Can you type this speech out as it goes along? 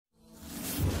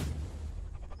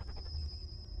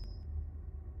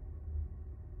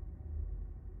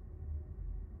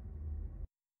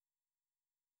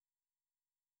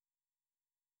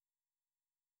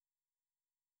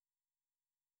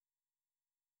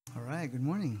All right, good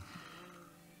morning.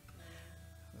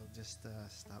 We'll just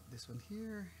stop this one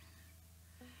here.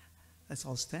 Let's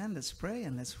all stand, let's pray,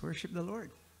 and let's worship the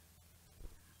Lord.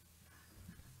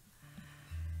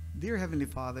 Dear Heavenly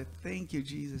Father, thank you,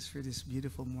 Jesus, for this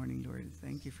beautiful morning, Lord.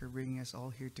 Thank you for bringing us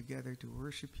all here together to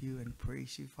worship you and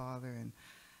praise you, Father, and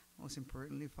most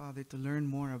importantly, Father, to learn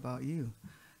more about you.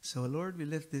 So, Lord, we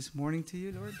lift this morning to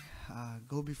you, Lord.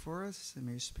 Go before us, and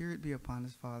may your Spirit be upon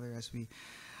us, Father, as we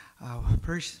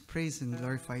praise and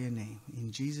glorify your name.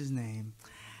 In Jesus' name,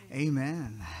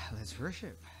 amen. Let's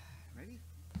worship. Ready?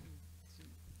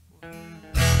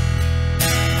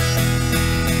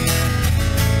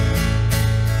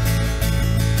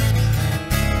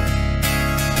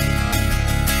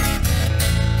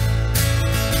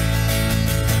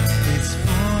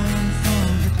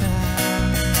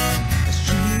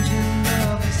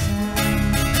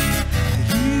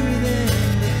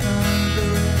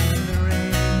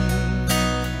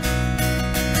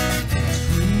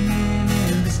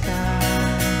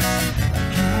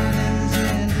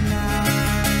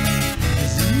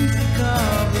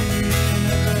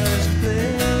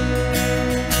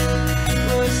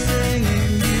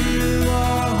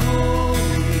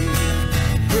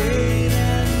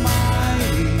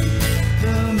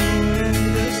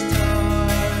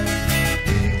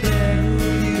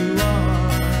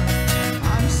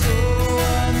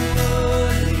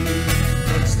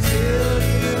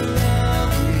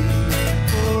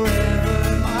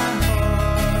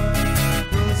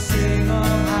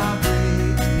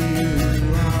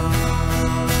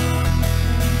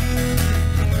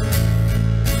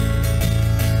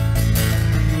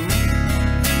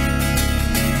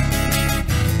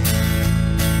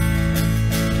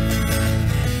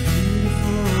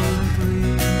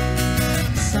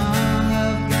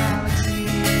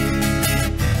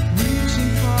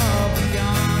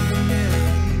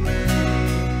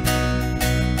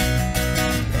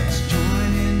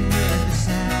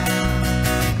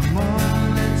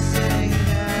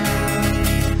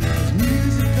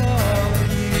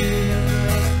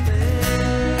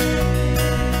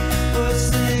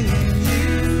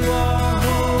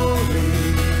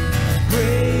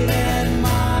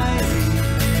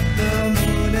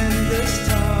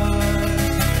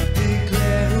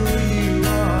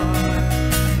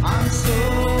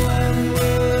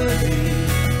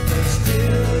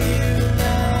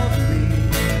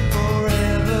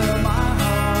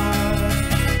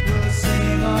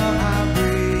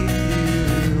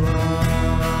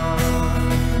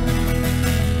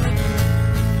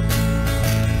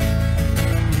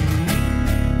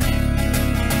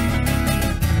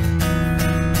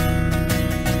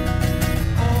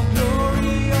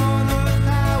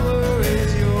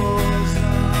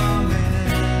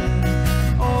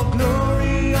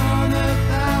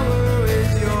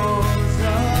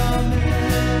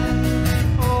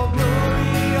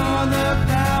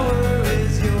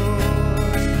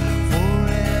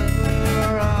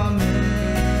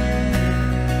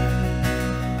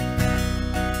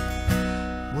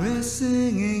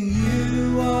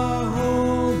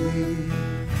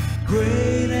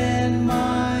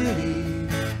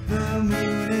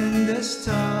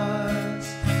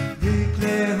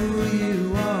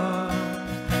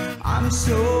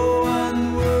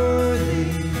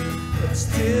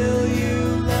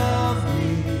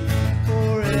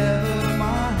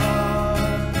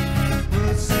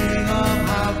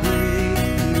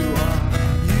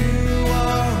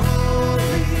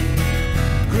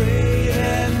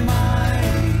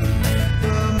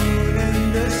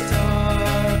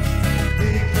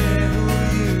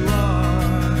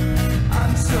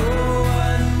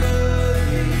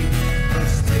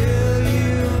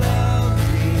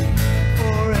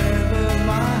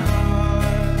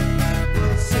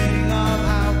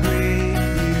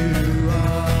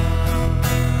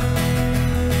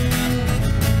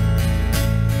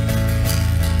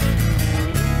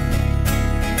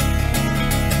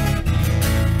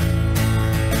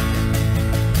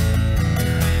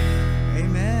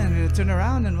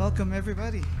 Welcome,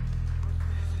 everybody. Good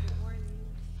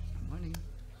morning.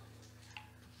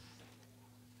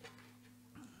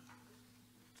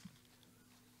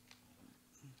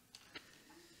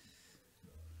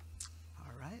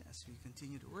 All right, as we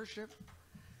continue to worship.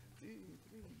 2,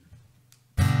 3.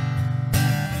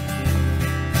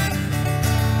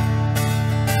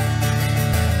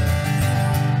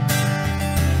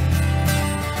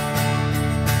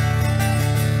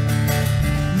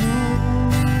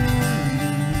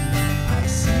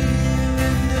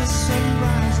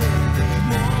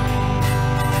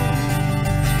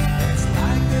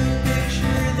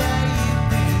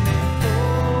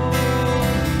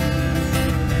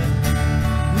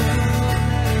 Let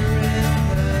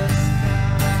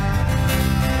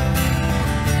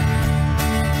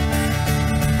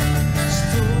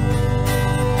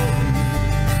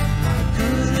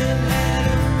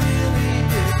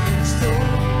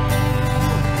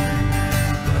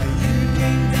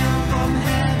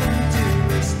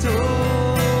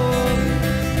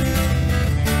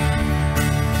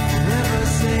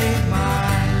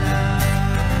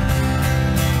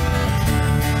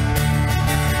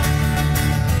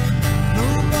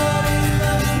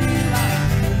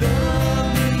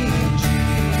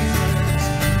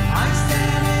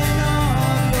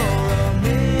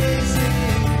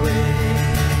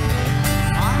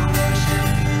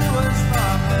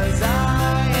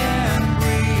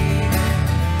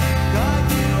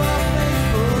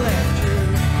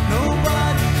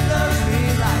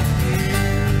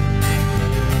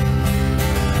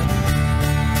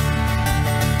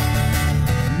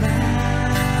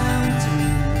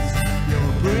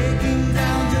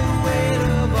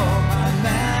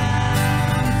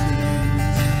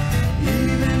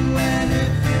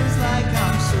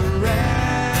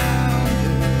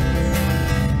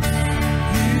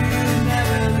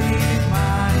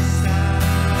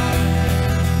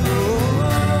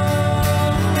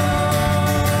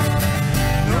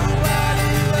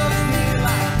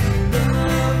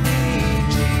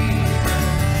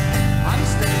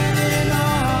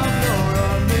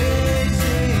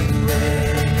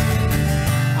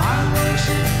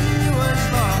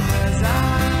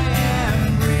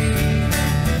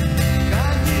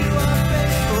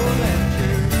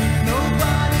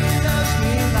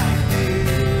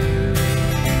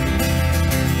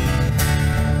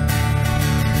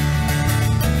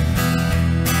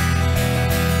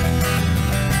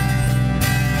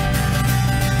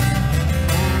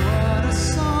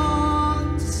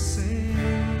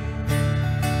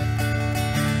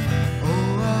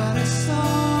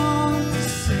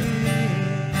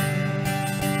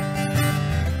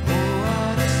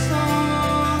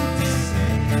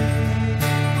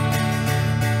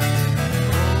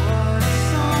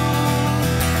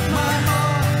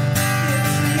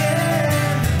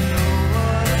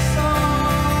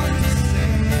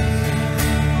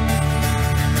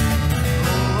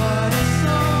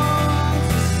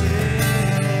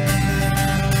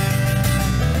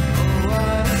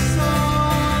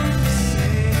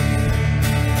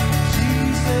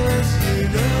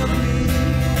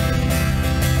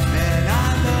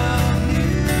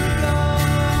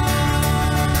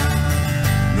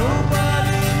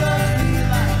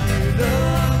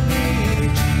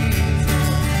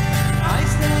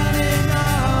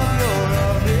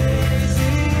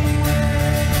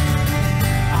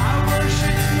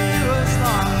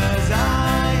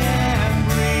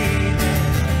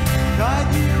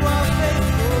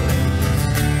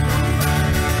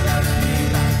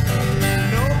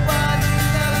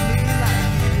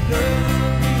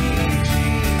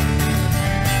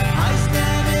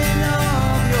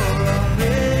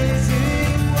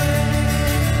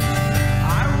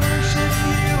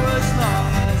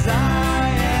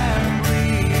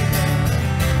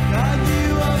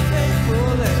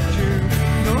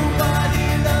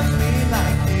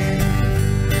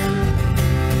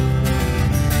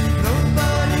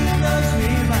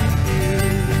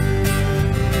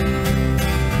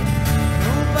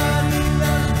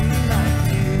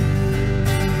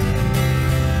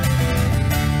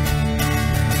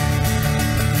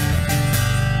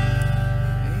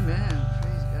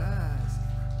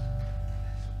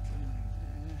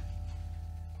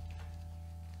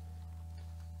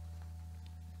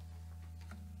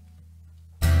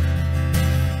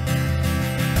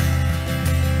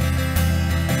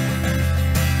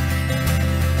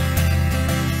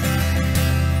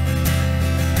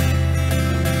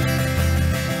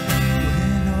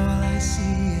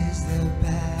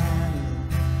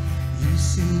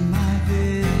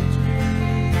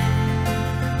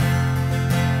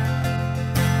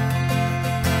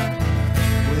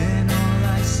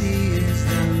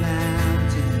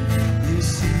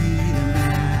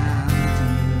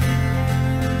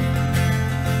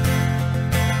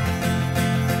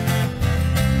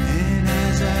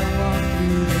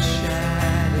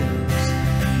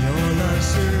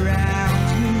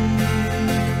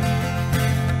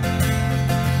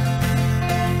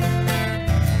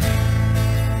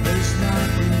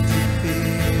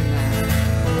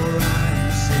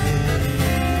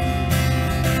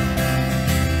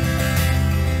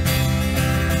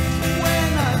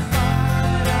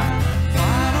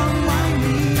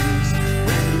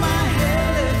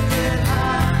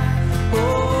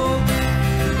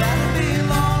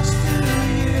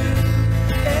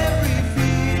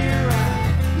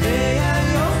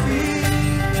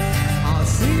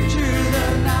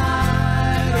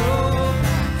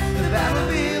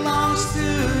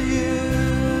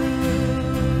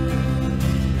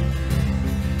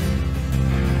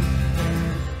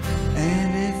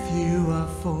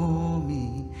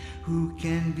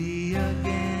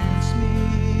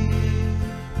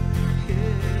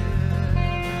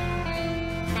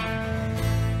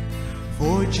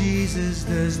Jesus,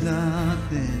 there's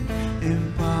nothing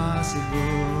impossible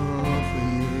for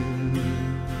you.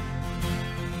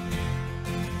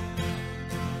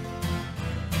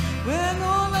 When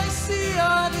all I see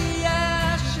are the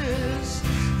ashes,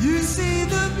 you see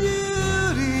the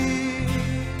beauty.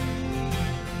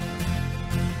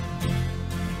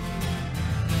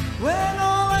 When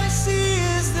all I see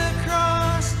is the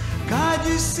cross, God,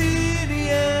 you see the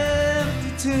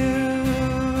empty tomb.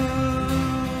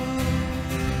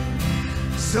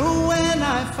 So when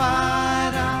I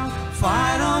fight, I'll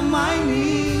fight on my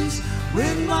knees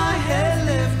with my head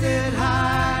lifted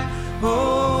high.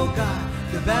 Oh God,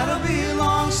 the battle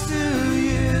belongs to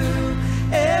you.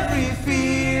 Every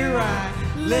fear I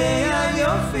lay at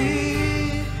your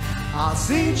feet. I'll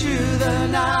sing through the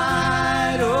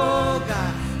night. Oh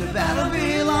God, the battle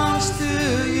belongs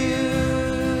to you.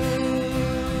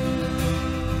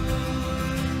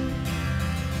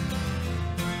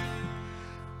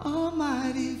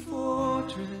 Almighty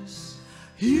fortress,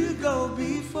 you go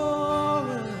before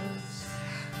us.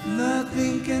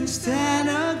 Nothing can stand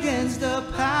against the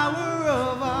power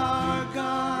of our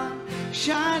God.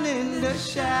 Shine in the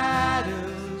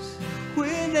shadows,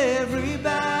 win every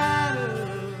battle.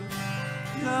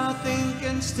 Nothing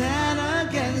can stand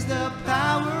against the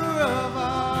power of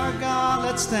our God.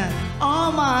 Let's stand.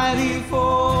 Almighty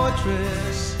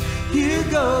fortress, you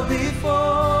go before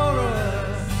us.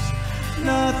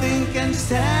 Nothing can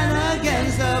stand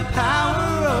against the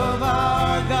power of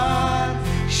our God.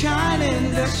 Shine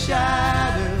in the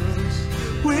shadows,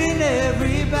 win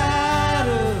every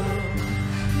battle.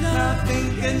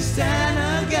 Nothing can stand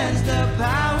against the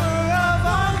power of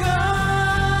our God.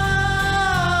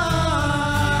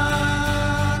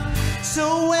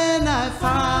 So when I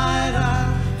fight,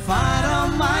 I'll fight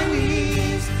on my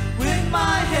knees with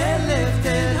my head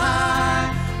lifted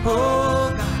high.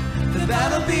 Oh God, the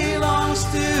battle belongs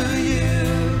to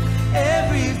you.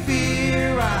 Every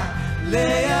fear I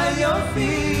lay at your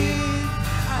feet.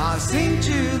 I'll sing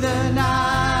to the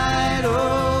night.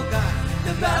 Oh God,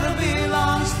 the battle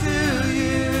belongs to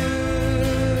you.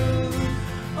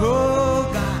 Oh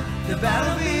God, the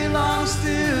battle belongs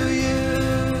to you.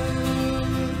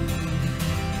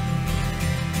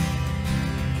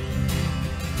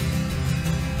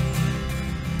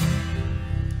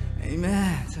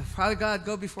 Amen. So Father God,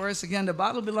 go before us again. The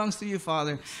battle belongs to you,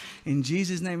 Father. In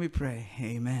Jesus' name we pray.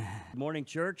 Amen. Good morning,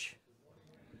 church.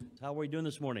 How are we doing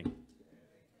this morning?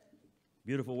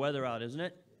 Beautiful weather out, isn't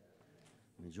it?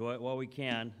 Enjoy it while we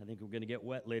can. I think we're going to get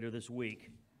wet later this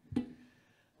week.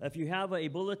 If you have a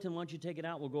bulletin, why don't you take it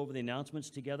out? We'll go over the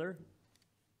announcements together.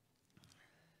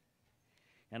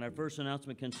 And our first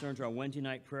announcement concerns our Wednesday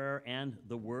night prayer and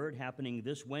the Word happening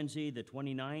this Wednesday, the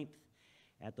 29th,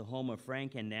 at the home of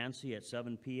Frank and Nancy at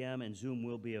 7 p.m., and Zoom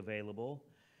will be available.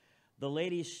 The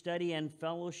ladies' study and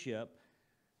fellowship,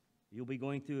 you'll be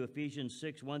going through Ephesians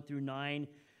 6, 1 through 9,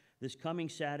 this coming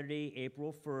Saturday,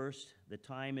 April 1st. The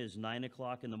time is 9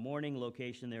 o'clock in the morning.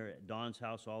 Location there at Dawn's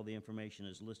house. All the information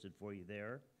is listed for you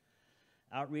there.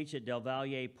 Outreach at Del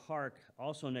Valle Park,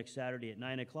 also next Saturday at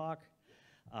 9 o'clock.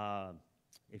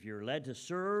 If you're led to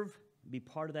serve, be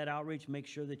part of that outreach, make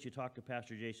sure that you talk to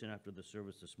Pastor Jason after the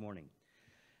service this morning.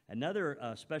 Another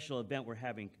special event we're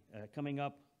having coming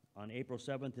up on April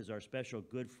 7th is our special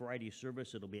Good Friday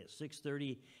service. It'll be at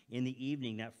 6:30 in the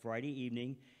evening, that Friday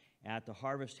evening, at the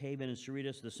Harvest Haven in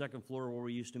Cerritos, the second floor where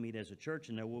we used to meet as a church,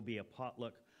 and there will be a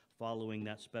potluck following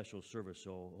that special service,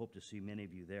 so hope to see many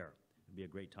of you there. It'll be a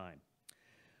great time.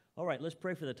 All right, let's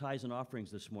pray for the tithes and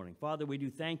offerings this morning. Father, we do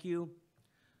thank you.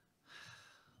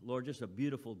 Lord, just a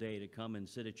beautiful day to come and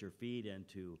sit at your feet and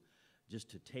to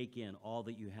take in all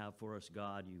that you have for us,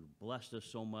 God. You blessed us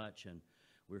so much, and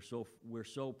we're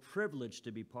so privileged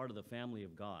to be part of the family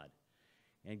of God.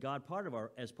 And God,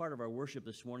 as part of our worship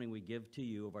this morning, we give to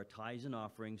you of our tithes and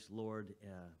offerings, Lord.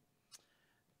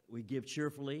 We give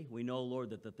cheerfully. We know,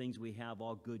 Lord, that the things we have,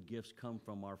 all good gifts, come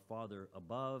from our Father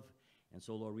above. And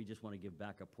so, Lord, we just want to give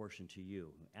back a portion to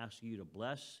you. Ask you to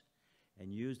bless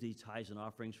and use these tithes and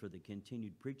offerings for the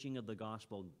continued preaching of the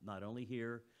gospel, not only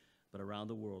here, but around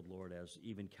the world, Lord, as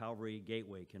even Calvary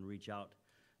Gateway can reach out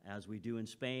as we do in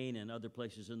Spain and other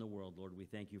places in the world. Lord, we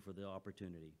thank you for the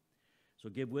opportunity. So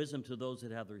give wisdom to those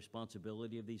that have the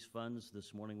responsibility of these funds.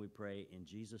 This morning we pray in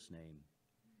Jesus' name.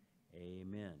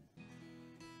 Amen.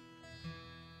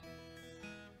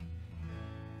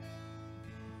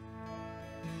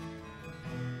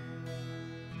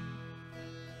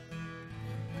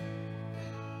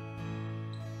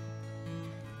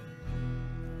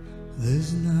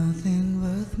 There's nothing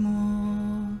worth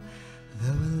more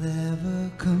that will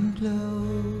ever come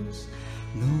close.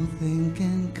 Nothing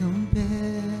can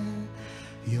compare.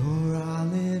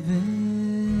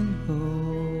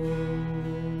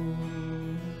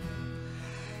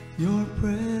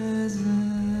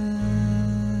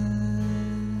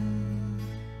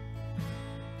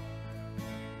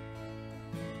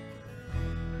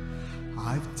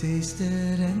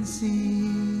 tasted and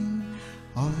seen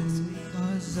all the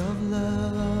sweetness of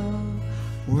love,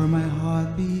 where my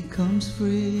heart becomes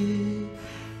free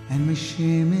and my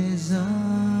shame is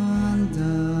undone.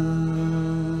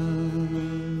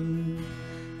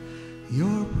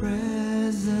 Your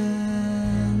presence,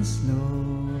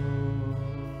 Lord.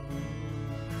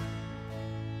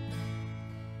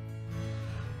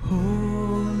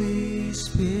 Holy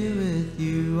Spirit,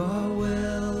 you are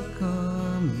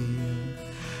welcome here.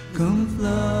 Come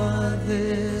flood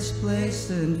this place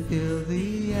and fill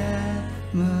the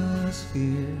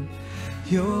atmosphere.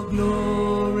 Your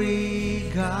glory,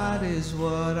 God, is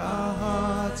what our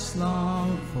hearts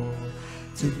long for,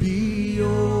 to be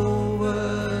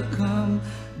overcome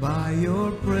by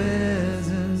your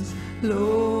presence,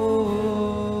 Lord.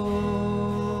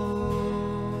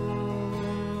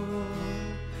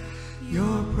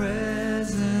 Your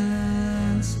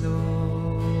presence,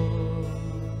 Lord.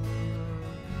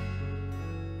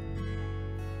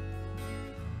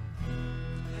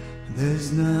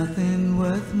 There's nothing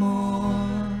worth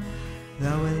more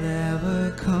that will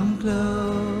ever come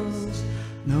close.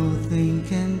 Nothing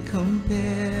can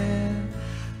compare.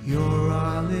 You're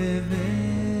our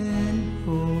living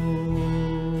hope.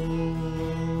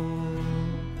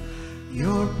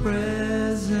 Your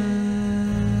presence.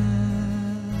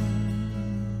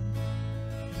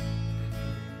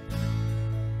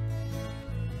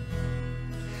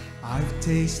 I've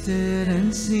tasted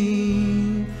and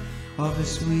seen of the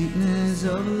sweetness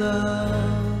of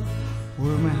love,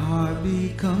 where my heart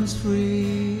becomes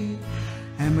free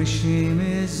and my shame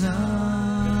is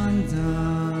undone.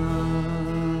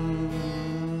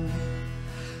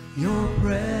 Your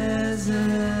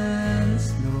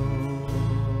presence, Lord.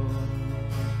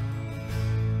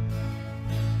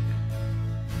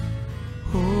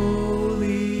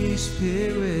 Holy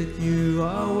Spirit, you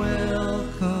are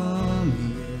welcome here.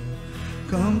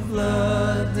 Come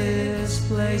flood this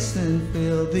place and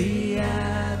fill the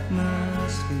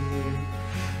atmosphere.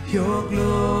 Your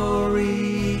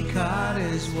glory, God,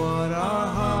 is what our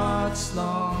hearts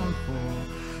long for,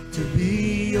 to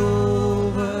be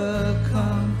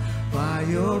overcome by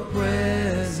your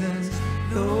presence,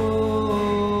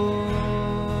 Lord.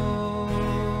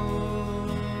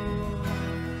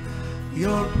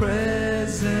 Your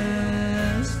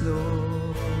presence,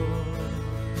 Lord.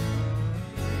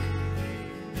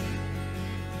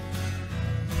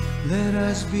 Let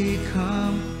us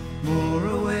become more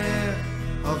aware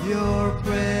of your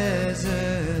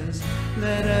presence.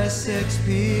 Let us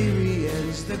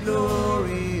experience the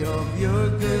glory of your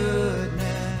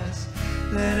goodness.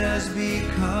 Let us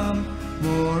become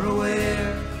more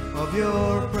aware of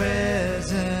your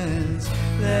presence.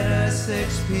 Let us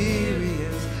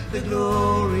experience the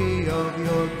glory of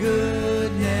your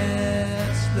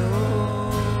goodness, Lord.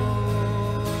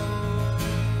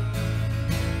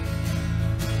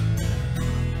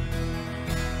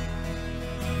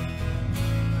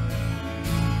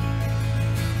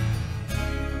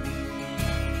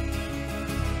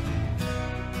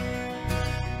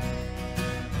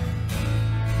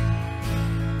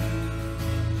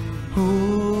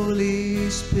 Holy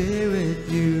Spirit,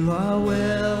 you are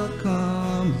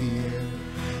welcome here.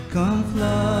 Come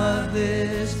flood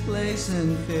this place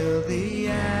and fill the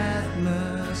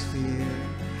atmosphere.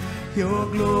 Your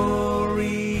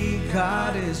glory,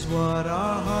 God, is what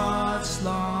our hearts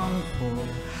long for,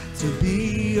 to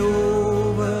be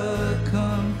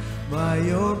overcome by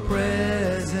your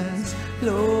presence,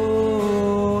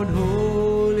 Lord.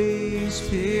 Holy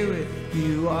Spirit,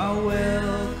 you are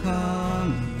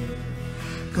welcome here.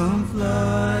 Come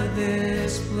flood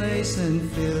this place and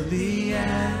fill the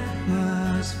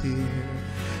atmosphere.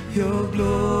 Your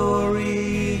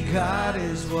glory, God,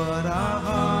 is what our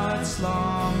hearts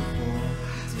long for,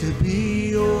 to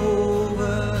be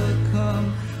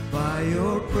overcome by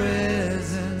your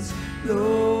presence,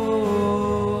 Lord.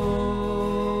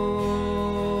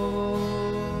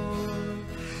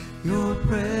 Your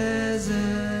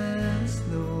presence,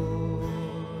 Lord.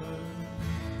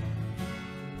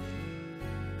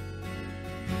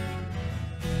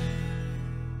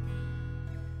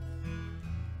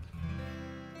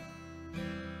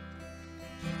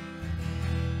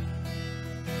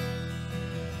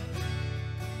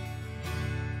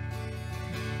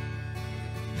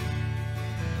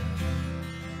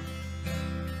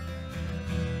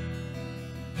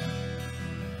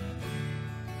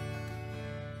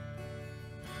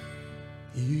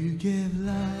 You give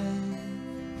life,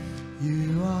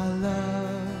 you are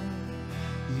love,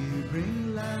 you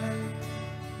bring light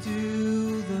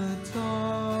to the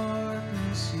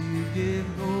darkness, you give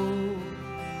hope,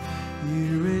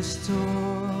 you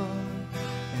restore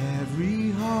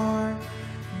every heart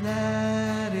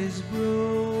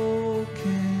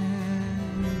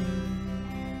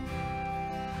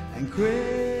and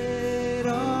great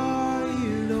are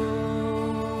you,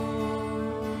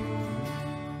 Lord.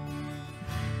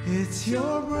 It's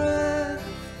your breath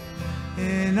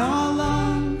in our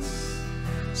lungs,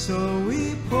 so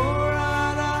we pour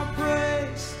out our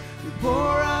praise. We pour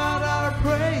out our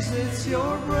praise. It's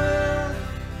your breath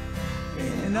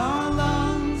in our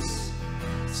lungs,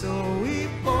 so we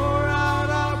pour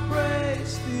out our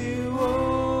praise to you,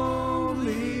 only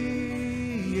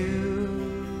you.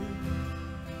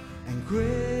 And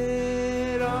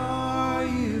great are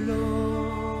you,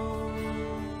 Lord.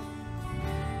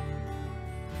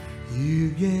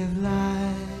 You give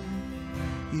life,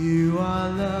 you are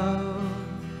love,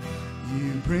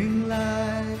 you bring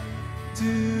light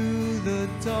to the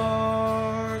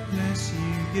darkness,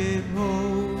 you give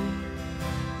hope,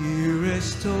 you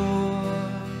restore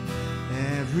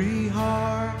every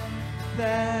heart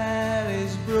that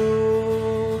is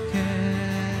broken.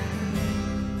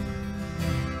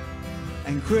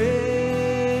 And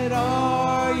great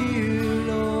are you,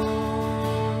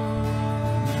 Lord.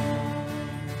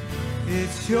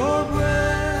 It's your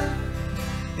breath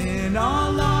in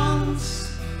our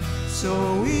lungs,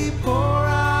 so we pour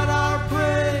out our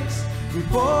praise. We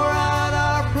pour out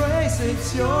our praise.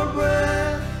 It's your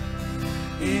breath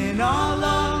in our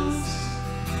lungs,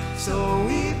 so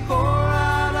we pour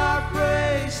out our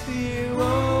praise to you,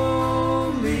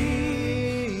 only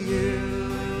you.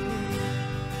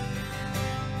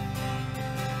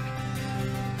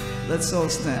 Let's all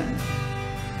stand.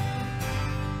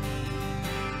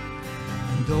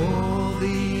 And all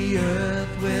the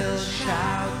earth will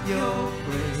shout your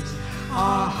praise.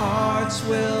 Our hearts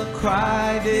will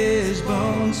cry, these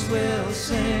bones will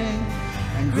sing.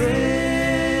 And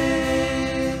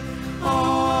great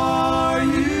are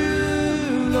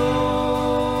you,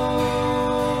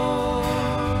 Lord.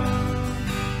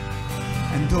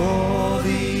 And all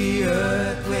the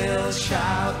earth will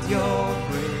shout your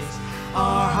praise.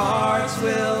 Our hearts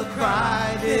will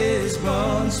cry, these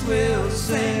bones will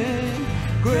sing.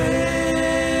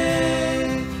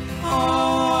 Great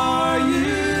are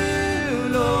you,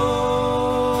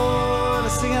 Lord.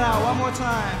 Let's sing it out one more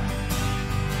time.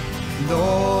 And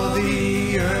all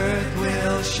the earth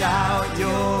will shout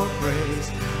your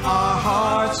praise. Our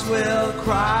hearts will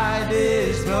cry,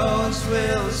 these bones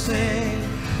will sing.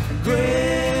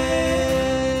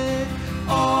 Great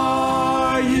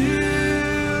are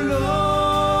you, Lord.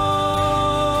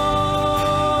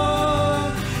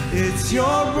 It's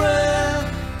your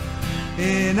breath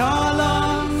in our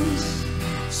lungs,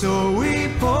 so we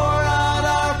pour out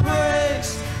our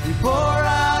praise. We pour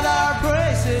out our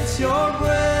praise. It's your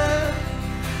breath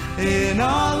in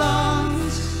our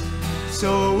lungs,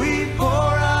 so we pour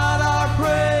out our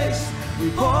praise.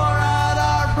 We pour out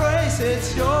our praise.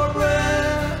 It's your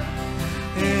breath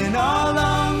in our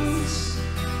lungs,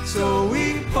 so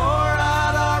we pour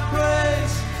out our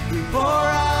praise. We pour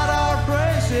out our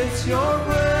praise. It's your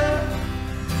breath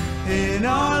in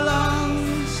our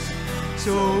lungs,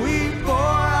 so we pour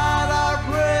out our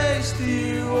praise to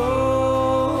you,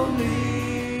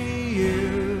 only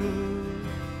you.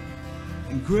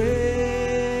 And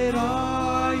great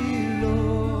are you,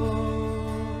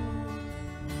 Lord.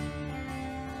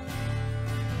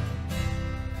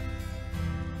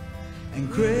 And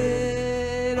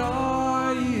great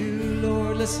are you,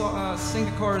 Lord. Let's sing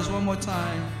the chorus one more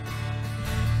time.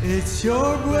 It's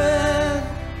your breath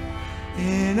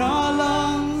in our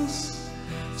lungs,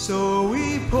 so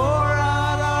we pour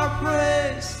out our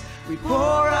praise. We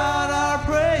pour out our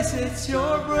praise. It's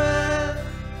your breath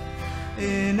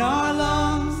in our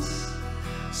lungs,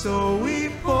 so we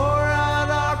pour out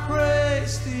our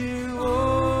praise to you,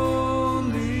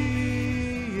 only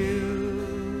you.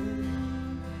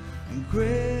 And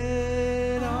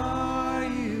great are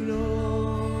you,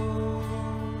 Lord.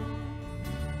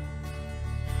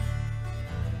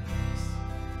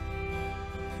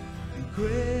 And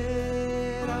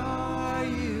great are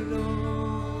you,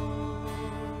 Lord.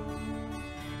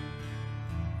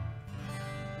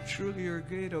 Truly you're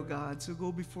great, O God. So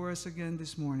go before us again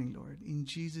this morning, Lord. In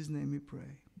Jesus' name we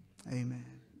pray. Amen.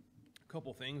 A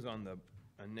couple things on the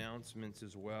announcements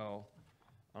as well.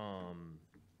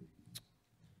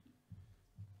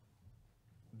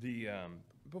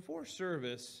 Before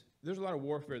service, there's a lot of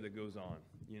warfare that goes on.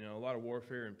 You know, a lot of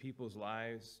warfare in people's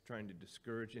lives, trying to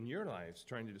discourage, in your lives,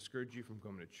 trying to discourage you from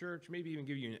coming to church, maybe even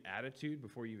give you an attitude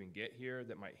before you even get here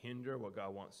that might hinder what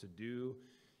God wants to do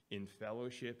in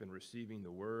fellowship and receiving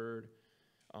the word.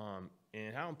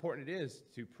 And how important it is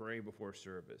to pray before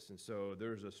service. And so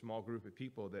there's a small group of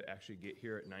people that actually get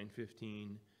here at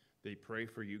 9:15. They pray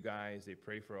for you guys. They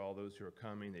pray for all those who are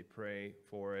coming. They pray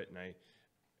for it. And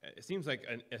it seems like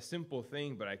a simple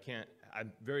thing, but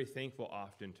I'm very thankful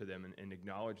often to them and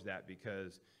acknowledge that,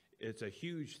 because it's a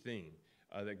huge thing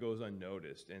that goes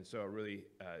unnoticed. And so really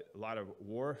a lot of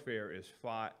warfare is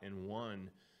fought and won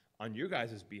on your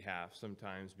guys' behalf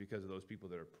sometimes because of those people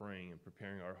that are praying and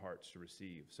preparing our hearts to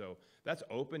receive. So that's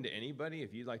open to anybody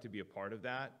if you'd like to be a part of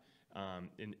that.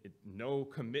 No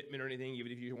commitment or anything,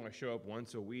 even if you want to show up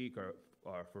once a week or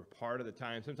for part of the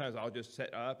time. Sometimes I'll just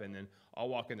set up and then I'll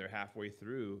walk in there halfway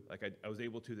through, like I was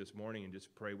able to this morning, and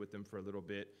just pray with them for a little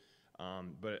bit.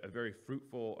 But a very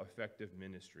fruitful, effective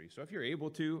ministry. So if you're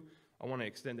able to, I want to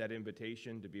extend that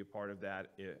invitation to be a part of that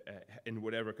in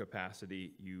whatever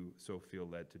capacity you so feel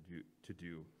led to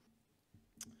do.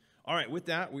 All right, with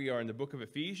that, we are in the book of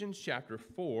Ephesians, chapter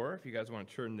 4. If you guys want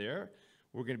to turn there,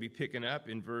 we're going to be picking up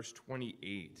in verse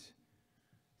 28.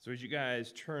 So as you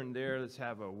guys turn there, let's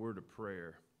have a word of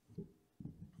prayer.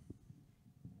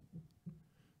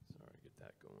 Sorry, get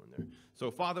that going there. So,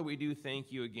 Father, we do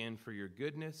thank you again for your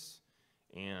goodness,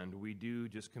 and we do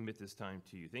just commit this time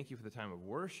to you. Thank you for the time of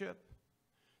worship.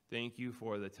 Thank you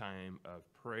for the time of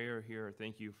prayer here.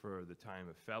 Thank you for the time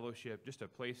of fellowship, just a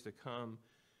place to come.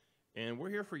 And we're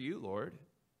here for you, Lord.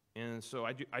 And so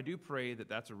I do pray that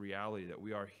that's a reality, that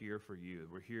we are here for you.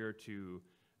 We're here to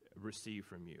receive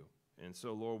from you. And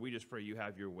so, Lord, we just pray you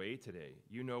have your way today.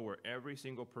 You know where every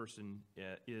single person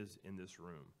is in this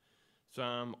room.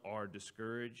 Some are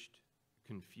discouraged,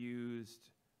 confused.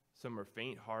 Some are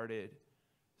faint-hearted.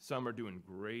 Some are doing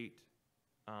great.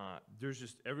 There's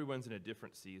just, everyone's in a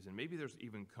different season. Maybe there's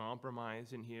even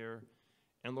compromise in here.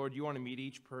 And, Lord, you want to meet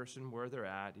each person where they're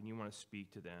at, and you want to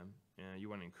speak to them. And you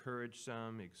want to encourage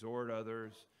some, exhort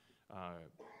others,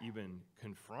 even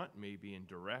confront maybe and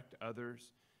direct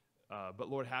others. But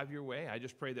Lord, have your way. I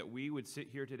just pray that we would sit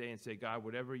here today and say, God,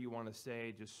 whatever you want to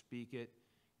say, just speak it.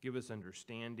 Give us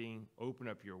understanding. Open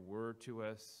up your word to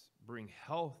us. Bring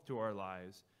health to our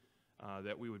lives,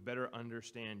 that we would better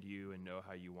understand you and know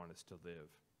how you want us to live.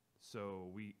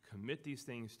 So we commit these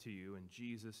things to you in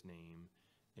Jesus' name.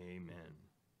 Amen.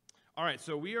 All right,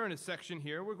 so we are in a section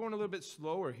here. We're going a little bit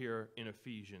slower here in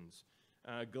Ephesians.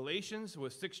 Galatians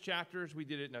was 6 chapters. We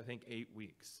did it in, I think, 8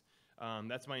 weeks.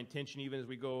 That's my intention even as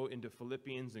we go into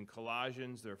Philippians and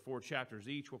Colossians. There are 4 chapters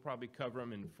each. We'll probably cover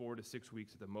them in 4 to 6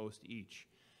 weeks at the most each.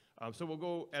 So we'll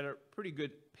go at a pretty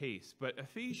good pace. But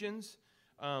Ephesians,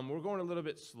 we're going a little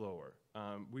bit slower.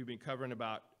 We've been covering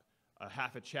about a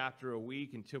half a chapter a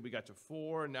week until we got to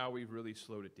 4, and now we've really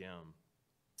slowed it down.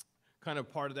 Kind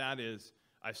of part of that is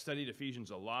I've studied Ephesians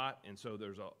a lot, and so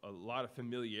there's a lot of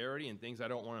familiarity and things I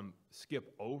don't want to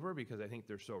skip over because I think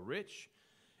they're so rich.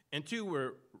 And 2,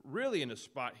 we're really in a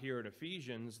spot here at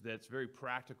Ephesians that's very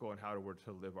practical in how we're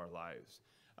to live our lives.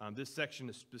 This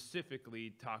section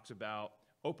specifically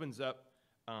opens up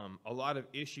a lot of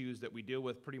issues that we deal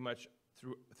with pretty much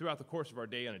throughout the course of our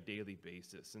day on a daily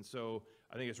basis. And so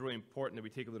I think it's really important that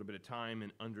we take a little bit of time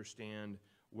and understand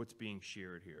what's being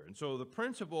shared here. And so the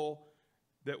principle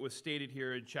that was stated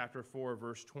here in chapter 4,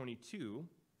 verse 22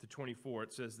 to 24,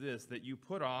 it says this, that you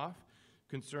put off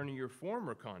concerning your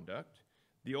former conduct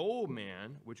the old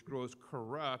man, which grows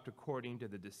corrupt according to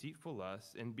the deceitful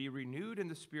lusts, and be renewed in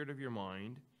the spirit of your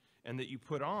mind, and that you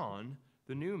put on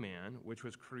the new man, which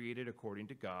was created according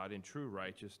to God in true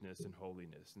righteousness and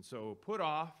holiness. And so put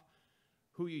off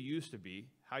who you used to be,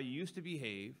 how you used to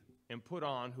behave, and put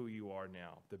on who you are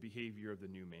now, the behavior of the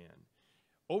new man.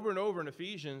 Over and over in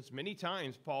Ephesians, many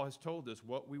times Paul has told us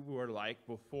what we were like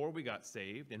before we got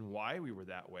saved and why we were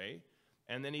that way.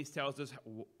 And then he tells us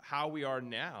how we are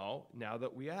now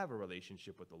that we have a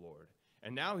relationship with the Lord.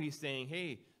 And now he's saying,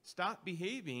 hey, stop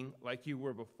behaving like you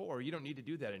were before. You don't need to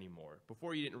do that anymore.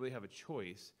 Before you didn't really have a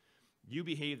choice. You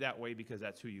behaved that way because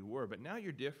that's who you were. But now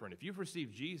you're different. If you've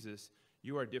received Jesus,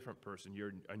 you are a different person.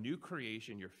 You're a new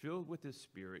creation. You're filled with His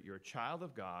Spirit. You're a child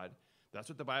of God. That's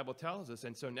what the Bible tells us.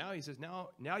 And so now he says,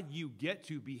 now you get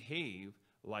to behave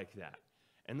like that.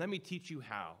 And let me teach you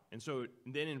how. And so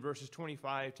then in verses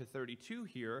 25 to 32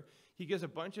 here, he gives a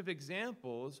bunch of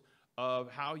examples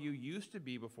of how you used to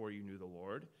be before you knew the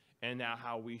Lord, and now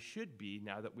how we should be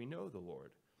now that we know the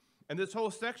Lord. And this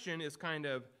whole section is kind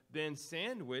of then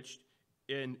sandwiched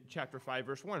in chapter 5,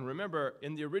 verse 1. Remember,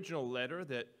 in the original letter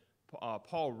that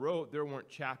Paul wrote, there weren't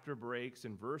chapter breaks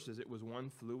and verses. It was one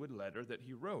fluid letter that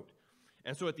he wrote.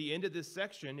 And so at the end of this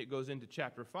section, it goes into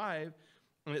chapter 5,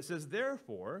 and it says,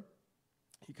 therefore,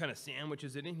 he kind of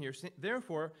sandwiches it in here,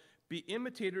 therefore, be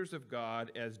imitators of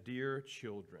God as dear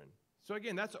children. So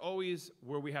again, that's always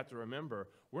where we have to remember.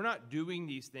 We're not doing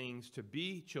these things to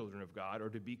be children of God or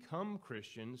to become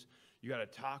Christians. You got to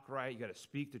talk right. You got to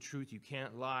speak the truth. You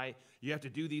can't lie. You have to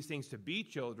do these things to be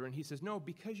children. He says, no,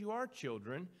 because you are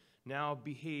children, now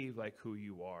behave like who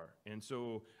you are. And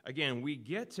so, again, we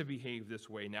get to behave this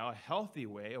way now, a healthy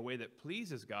way, a way that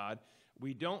pleases God.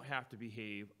 We don't have to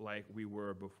behave like we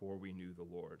were before we knew the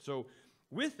Lord. So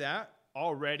with that,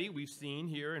 already we've seen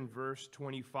here in verse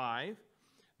 25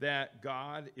 that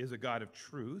God is a God of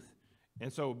truth.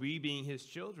 And so we, being his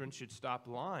children, should stop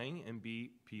lying and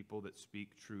be people that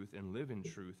speak truth and live in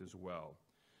truth as well.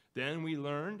 Then we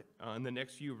learned in the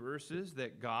next few verses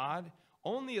that God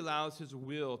only allows his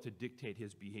will to dictate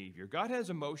his behavior. God has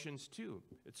emotions too.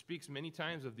 It speaks many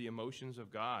times of the emotions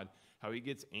of God, how he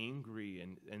gets angry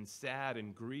and sad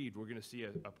and grieved. We're going to see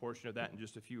a portion of that in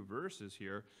just a few verses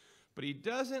here. But he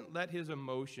doesn't let his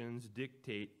emotions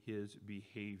dictate his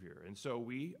behavior. And so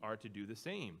we are to do the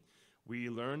same. We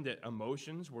learned that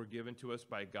emotions were given to us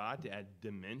by God to add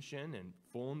dimension and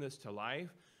fullness to life,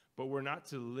 but we're not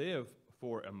to live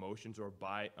for emotions or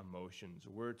by emotions.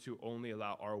 We're to only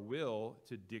allow our will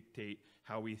to dictate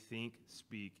how we think,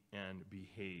 speak, and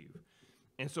behave.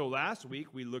 And so last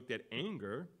week we looked at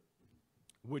anger,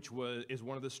 which is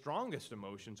one of the strongest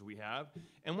emotions we have,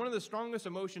 and one of the strongest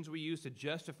emotions we use to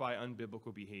justify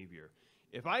unbiblical behavior.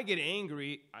 If I get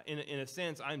angry, in a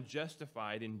sense, I'm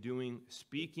justified in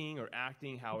speaking or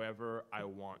acting however I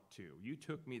want to. You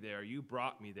took me there, you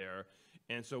brought me there,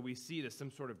 and so we see it as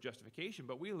some sort of justification,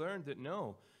 but we learned that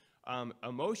no,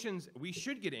 emotions, we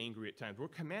should get angry at times. We're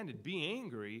commanded, be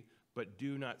angry, but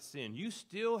do not sin. You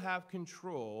still have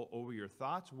control over your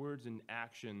thoughts, words, and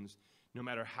actions, no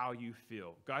matter how you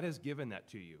feel. God has given that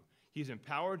to you. He's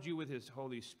empowered you with his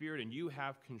Holy Spirit, and you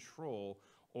have control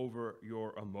over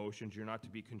your emotions. You're not to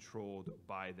be controlled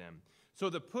by them. So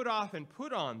the put off and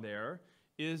put on there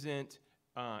isn't,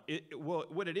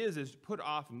 what it is put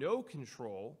off no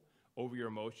control over your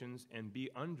emotions and be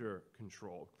under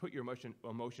control. Put your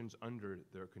emotions under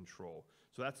their control.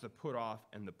 So that's the put off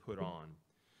and the put on.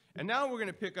 And now we're going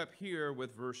to pick up here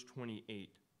with verse 28.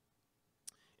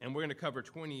 And we're going to cover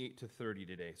 28 to 30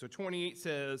 today. So 28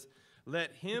 says,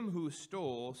 let him who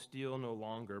stole steal no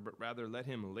longer, but rather let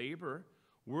him labor,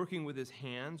 working with his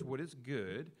hands what is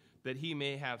good, that he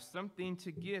may have something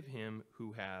to give him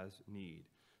who has need.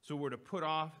 So we're to put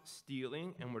off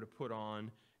stealing, and we're to put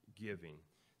on giving.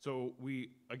 So we,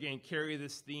 again, carry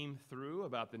this theme through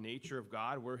about the nature of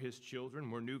God. We're his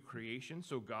children. We're new creation.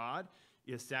 So God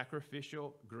is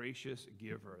sacrificial, gracious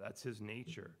giver. That's his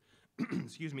nature.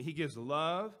 Excuse me. He gives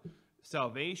love,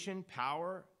 salvation,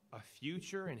 power, a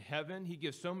future in heaven. He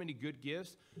gives so many good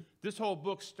gifts. This whole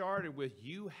book started with,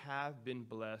 you have been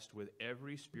blessed with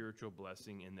every spiritual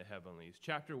blessing in the heavenlies.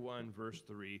 Chapter 1, verse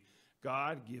 3,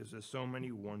 God gives us so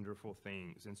many wonderful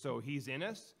things. And so he's in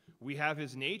us. We have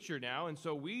his nature now. And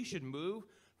so we should move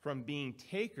from being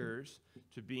takers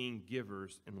to being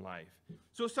givers in life.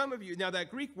 So some of you, now that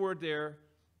Greek word there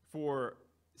for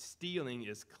stealing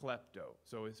is klepto.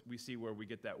 So we see where we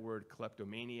get that word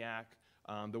kleptomaniac.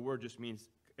 The word just means,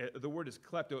 the word is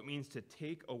klepto. It means to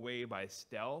take away by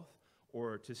stealth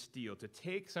or to steal, to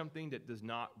take something that does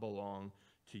not belong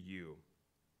to you.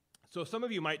 So some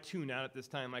of you might tune out at this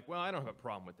time like, well, I don't have a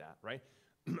problem with that, right?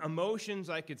 Emotions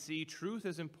I could see. Truth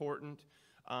is important.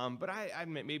 But I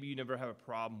admit maybe you never have a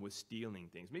problem with stealing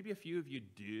things. Maybe a few of you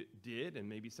did, and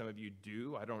maybe some of you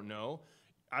do. I don't know.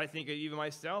 I think even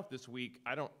myself this week,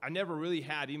 I never really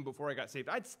had, even before I got saved,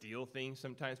 I'd steal things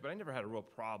sometimes, but I never had a real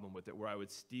problem with it where I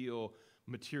would steal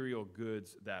material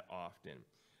goods that often.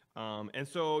 And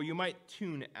so you might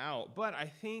tune out, but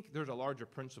I think there's a larger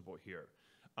principle here.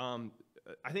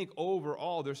 I think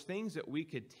overall, there's things that we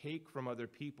could take from other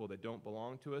people that don't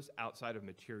belong to us outside of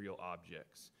material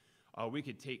objects. We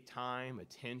could take time,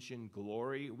 attention,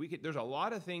 glory. There's a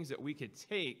lot of things that we could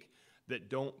take that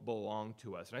don't belong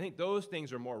to us. And I think those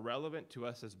things are more relevant to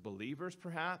us as believers,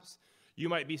 perhaps. You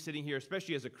might be sitting here,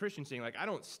 especially as a Christian, saying, like, I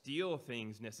don't steal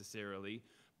things necessarily,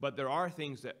 but there are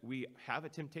things that we have a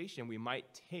temptation we might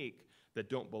take that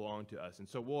don't belong to us. And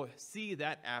so we'll see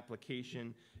that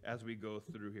application as we go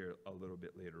through here a little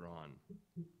bit later on.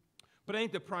 But I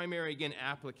think the primary, again,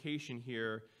 application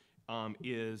here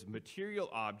is material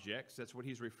objects. That's what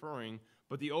he's referring.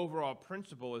 But the overall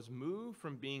principle is move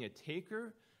from being a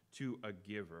taker to a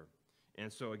giver.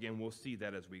 And so, again, we'll see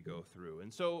that as we go through.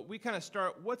 And so we kind of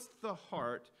start, what's the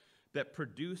heart that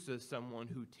produces someone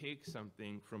who takes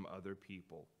something from other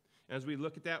people? And as we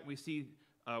look at that, we see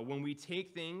when we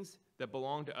take things that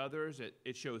belong to others,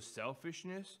 it shows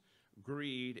selfishness,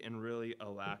 greed, and really a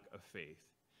lack of faith.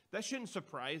 That shouldn't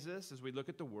surprise us as we look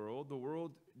at the world. The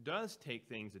world does take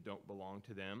things that don't belong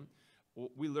to them.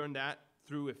 We learned that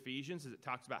through Ephesians as it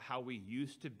talks about how we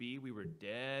used to be. We were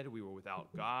dead. We were without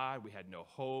God. We had no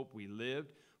hope. We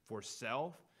lived for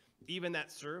self. Even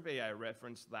that survey I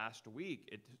referenced last week,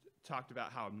 it talked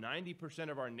about how 90%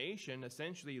 of our nation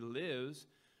essentially lives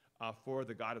for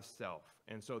the God of self.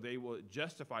 And so they will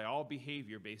justify all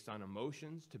behavior based on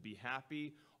emotions, to be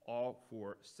happy, all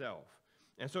for self.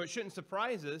 And so it shouldn't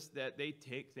surprise us that they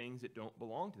take things that don't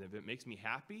belong to them. If it makes me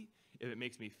happy, if it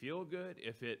makes me feel good,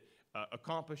 if it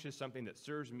accomplishes something that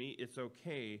serves me, it's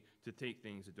okay to take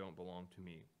things that don't belong to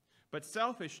me. But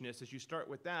selfishness, as you start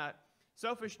with that,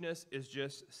 selfishness is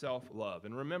just self-love.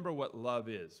 And remember what love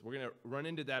is. We're going to run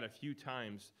into that a few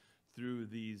times through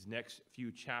these next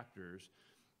few chapters.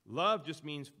 Love just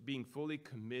means being fully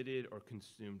committed or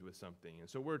consumed with something. And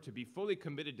so we're to be fully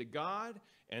committed to God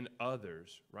and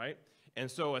others, right? And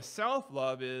so a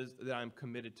self-love is that I'm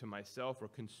committed to myself or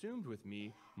consumed with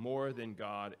me more than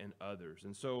God and others.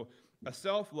 And so a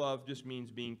self-love just means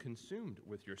being consumed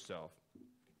with yourself.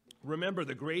 Remember,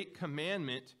 the great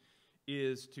commandment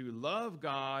is to love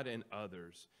God and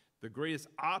others. The greatest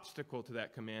obstacle to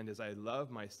that command is I love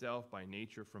myself by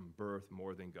nature from birth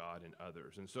more than God and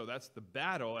others. And so that's the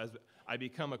battle as I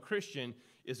become a Christian,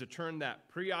 is to turn that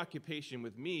preoccupation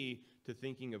with me to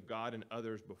thinking of God and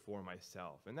others before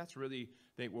myself. And that's really,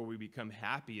 I think, where we become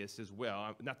happiest as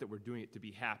well. Not that we're doing it to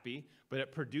be happy, but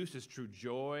it produces true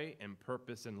joy and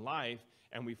purpose in life,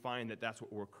 and we find that that's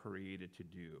what we're created to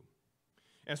do.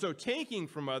 And so taking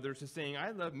from others is saying,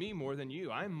 I love me more than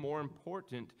you. I'm more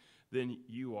important than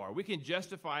you are. We can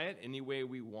justify it any way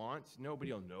we want.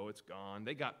 Nobody will know it's gone.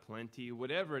 They got plenty,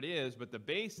 whatever it is. But the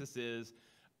basis is,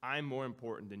 I'm more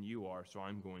important than you are, so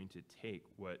I'm going to take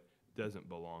what doesn't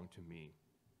belong to me.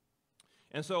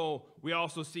 And so we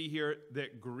also see here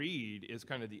that greed is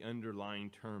kind of the underlying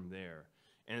term there.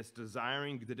 And it's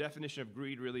desiring, the definition of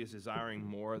greed really is desiring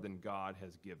more than God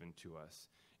has given to us.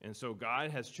 And so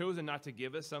God has chosen not to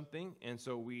give us something, and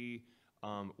so we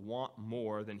want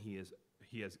more than He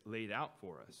has laid out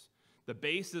for us. The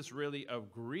basis really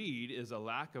of greed is a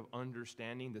lack of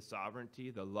understanding the sovereignty,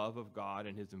 the love of God,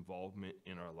 and His involvement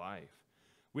in our life.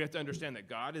 We have to understand that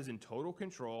God is in total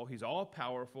control, He's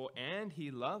all-powerful, and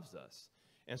He loves us.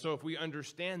 And so if we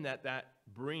understand that, that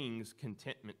brings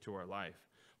contentment to our life.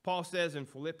 Paul says in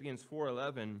Philippians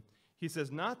 4:11, he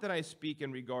says, not that I speak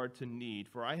in regard to need,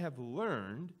 for I have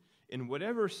learned in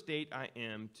whatever state I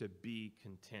am to be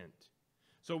content.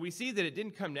 So we see that it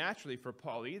didn't come naturally for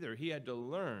Paul either. He had to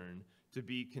learn to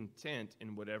be content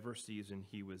in whatever season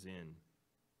he was in.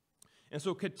 And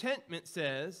so contentment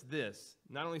says this,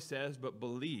 not only says, but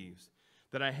believes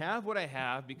that I have what I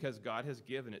have because God has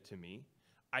given it to me.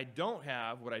 I don't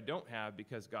have what I don't have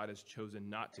because God has chosen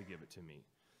not to give it to me.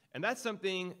 And that's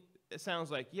something, it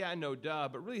sounds like, yeah, no, duh,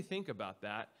 but really think about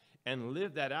that and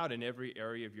live that out in every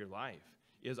area of your life.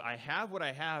 Is I have what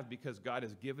I have because God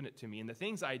has given it to me. And the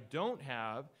things I don't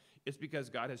have, it's because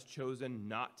God has chosen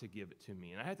not to give it to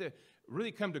me. And I have to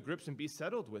really come to grips and be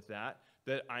settled with that,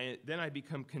 then I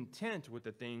become content with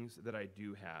the things that I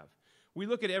do have. We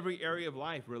look at every area of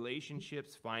life,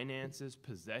 relationships, finances,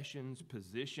 possessions,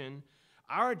 position.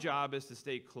 Our job is to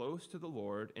stay close to the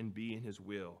Lord and be in His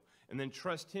will, and then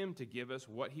trust Him to give us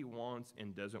what He wants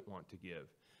and doesn't want to give.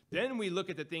 Then we look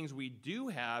at the things we do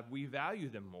have, we value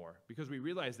them more because we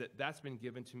realize that that's been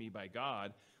given to me by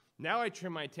God. Now I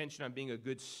turn my attention on being a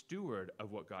good steward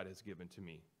of what God has given to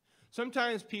me.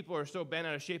 Sometimes people are so bent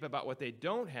out of shape about what they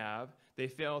don't have, they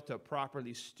fail to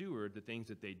properly steward the things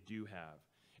that they do have.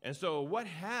 And so what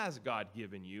has God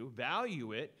given you?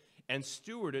 Value it and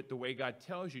steward it the way God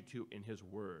tells you to in His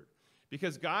Word.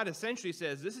 Because God essentially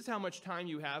says, this is how much time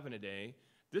you have in a day.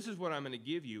 This is what I'm going to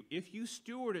give you. If you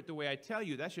steward it the way I tell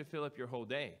you, that should fill up your whole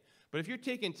day. But if you're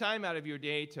taking time out of your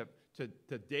day to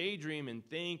daydream and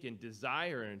think and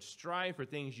desire and strive for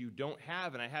things you don't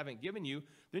have and I haven't given you,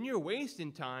 then you're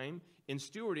wasting time in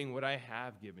stewarding what I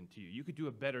have given to you. You could do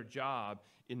a better job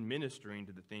in ministering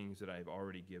to the things that I've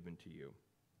already given to you.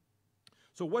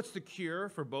 So what's the cure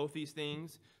for both these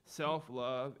things,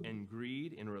 self-love and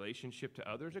greed in relationship to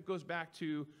others? It goes back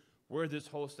to where this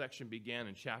whole section began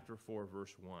in chapter 4,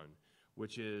 verse 1,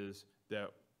 which is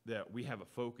that we have a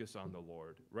focus on the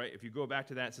Lord, right? If you go back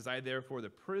to that, it says, I therefore, the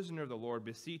prisoner of the Lord,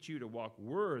 beseech you to walk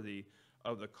worthy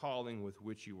of the calling with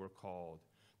which you were called.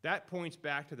 That points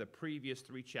back to the previous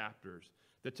 3 chapters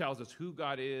that tells us who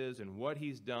God is and what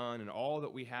He's done and all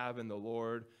that we have in the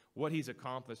Lord, what He's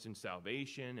accomplished in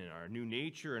salvation and our new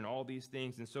nature and all these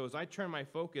things. And so as I turn my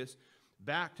focus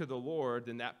back to the Lord,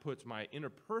 then that puts my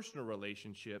interpersonal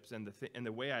relationships and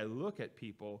the way I look at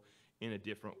people in a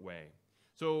different way.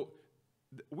 So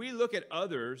we look at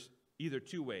others either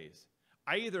 2 ways.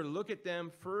 I either look at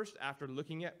them first after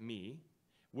looking at me,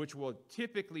 which will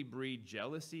typically breed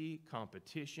jealousy,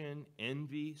 competition,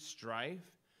 envy, strife.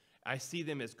 I see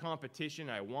them as competition.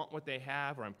 I want what they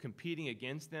have, or I'm competing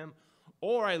against them.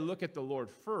 Or I look at the Lord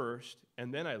first,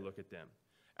 and then I look at them.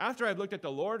 After I've looked at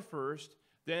the Lord first,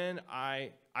 then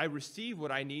I receive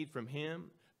what I need from him.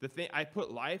 I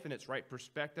put life in its right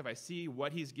perspective. I see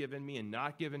what he's given me and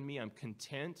not given me. I'm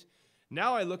content.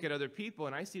 Now I look at other people,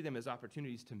 and I see them as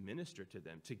opportunities to minister to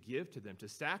them, to give to them, to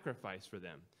sacrifice for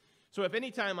them. So if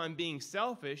anytime I'm being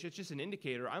selfish, it's just an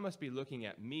indicator I must be looking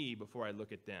at me before I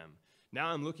look at them. Now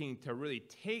I'm looking to really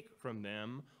take from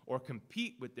them or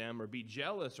compete with them or be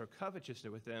jealous or covetous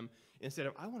with them instead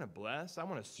of I want to bless, I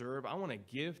want to serve, I want to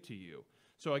give to you.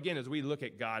 So again, as we look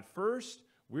at God first,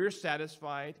 we're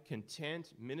satisfied,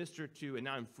 content, minister to, and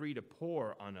now I'm free to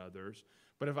pour on others.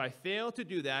 But if I fail to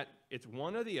do that, it's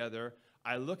one or the other.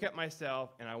 I look at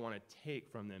myself and I want to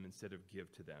take from them instead of give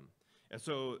to them. And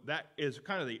so that is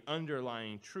kind of the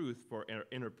underlying truth for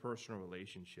interpersonal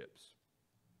relationships.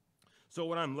 So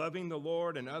when I'm loving the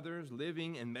Lord and others,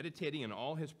 living and meditating on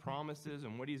all his promises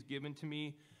and what he's given to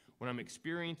me, when I'm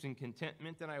experiencing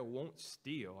contentment, then I won't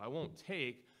steal, I won't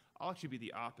take. I'll actually be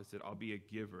the opposite. I'll be a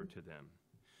giver to them.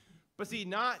 But see,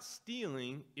 not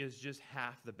stealing is just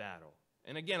half the battle.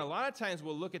 And again, a lot of times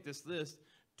we'll look at this list,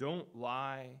 don't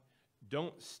lie,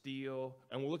 don't steal,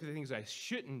 and we'll look at the things I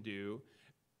shouldn't do,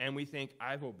 and we think,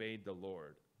 I've obeyed the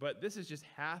Lord. But this is just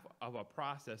half of a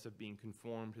process of being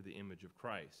conformed to the image of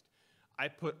Christ. I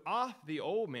put off the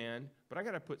old man, but I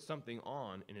got to put something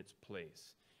on in its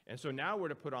place. And so now we're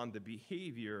to put on the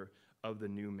behavior of the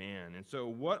new man. And so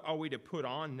what are we to put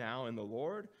on now in the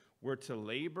Lord? We're to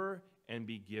labor and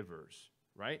be givers,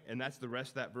 right? And that's the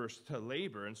rest of that verse, to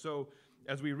labor. And so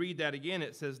as we read that again,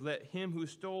 it says, let him who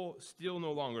stole steal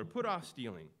no longer. Put off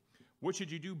stealing. What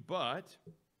should you do but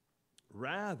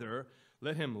rather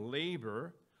let him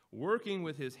labor, working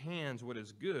with his hands what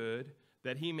is good,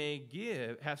 that he may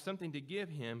have something to give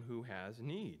him who has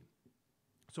need.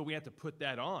 So we have to put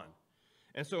that on.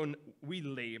 And so we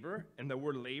labor, and the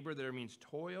word labor there means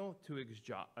toil to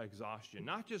exhaustion.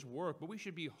 Not just work, but we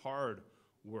should be hard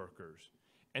workers.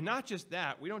 And not just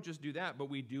that, we don't just do that, but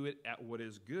we do it at what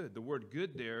is good. The word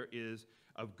good there is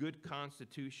of good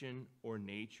constitution or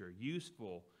nature,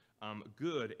 useful,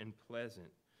 good, and pleasant.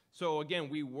 So again,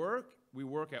 we work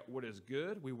at what is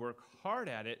good, we work hard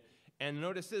at it, and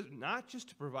notice this, not just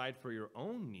to provide for your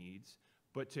own needs,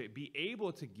 but to be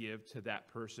able to give to that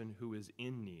person who is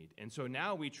in need. And so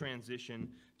now we transition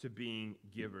to being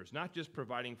givers, not just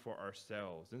providing for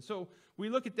ourselves. And so we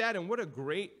look at that, and what a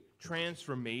great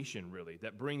transformation, really,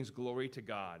 that brings glory to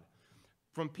God.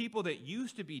 From people that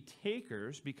used to be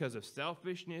takers because of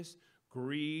selfishness,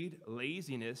 greed,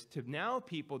 laziness, to now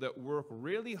people that work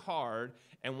really hard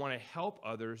and want to help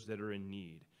others that are in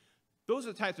need. Those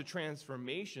are the types of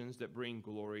transformations that bring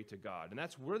glory to God. And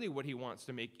that's really what he wants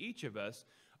to make each of us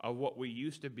of what we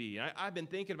used to be. And I've been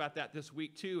thinking about that this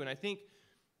week too, and I think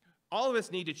all of us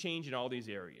need to change in all these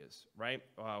areas, right?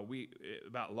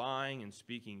 About lying and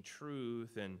speaking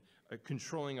truth and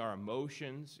controlling our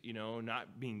emotions,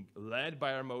 not being led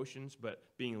by our emotions, but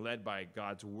being led by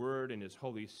God's word and his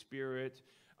Holy Spirit.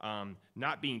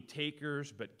 Not being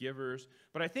takers, but givers.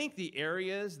 But I think the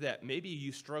areas that maybe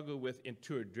you struggle with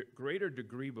to a greater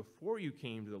degree before you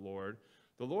came to the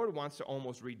Lord wants to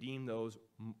almost redeem those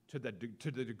to the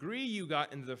degree you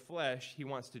got into the flesh. He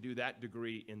wants to do that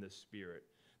degree in the Spirit.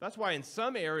 That's why in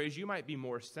some areas you might be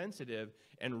more sensitive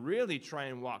and really try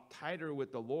and walk tighter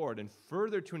with the Lord and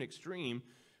further to an extreme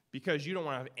because you don't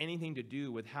want to have anything to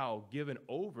do with how given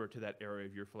over to that area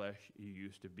of your flesh you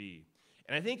used to be.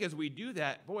 And I think as we do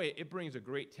that, boy, it brings a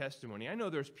great testimony. I know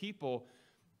there's people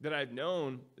that I've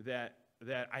known that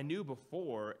I knew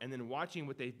before, and then watching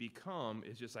what they've become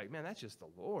is just like, man, that's just the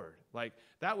Lord. Like,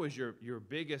 that was your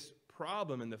biggest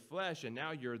problem in the flesh, and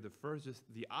now you're the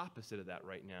opposite of that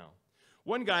right now.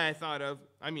 One guy I thought of,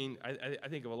 I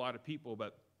think of a lot of people,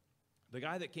 but the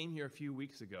guy that came here a few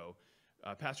weeks ago,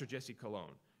 Pastor Jesse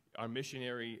Colon, our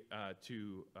missionary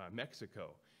to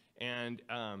Mexico. And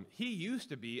he used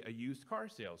to be a used car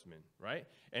salesman, right?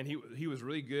 And he was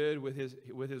really good with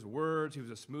his words. He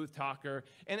was a smooth talker.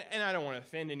 And I don't want to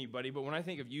offend anybody, but when I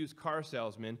think of used car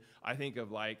salesman, I think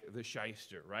of like the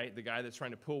shyster, right? The guy that's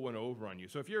trying to pull one over on you.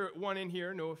 So if you're one in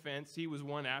here, no offense, he was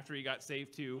one after he got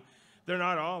saved too. They're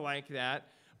not all like that.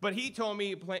 But he told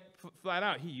me flat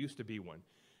out he used to be one.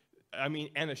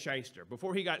 And a shyster.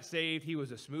 Before he got saved, he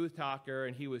was a smooth talker,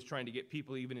 and he was trying to get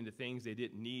people even into things they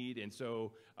didn't need, and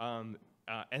so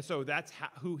that's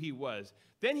who he was.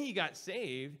 Then he got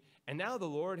saved, and now the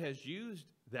Lord has used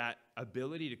that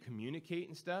ability to communicate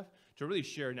and stuff, to really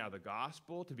share now the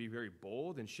gospel, to be very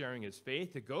bold in sharing his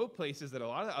faith, to go places that a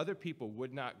lot of other people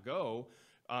would not go,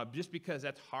 just because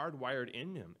that's hardwired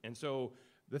in him. And so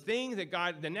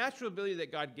the natural ability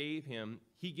that God gave him,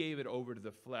 he gave it over to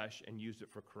the flesh and used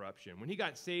it for corruption. When he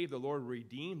got saved, the Lord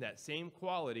redeemed that same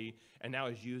quality and now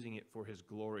is using it for his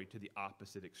glory to the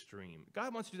opposite extreme.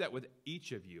 God wants to do that with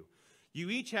each of you. You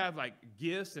each have like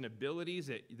gifts and abilities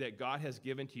that God has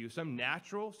given to you, some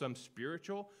natural, some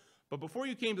spiritual. But before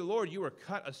you came to the Lord, you were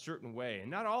cut a certain way, and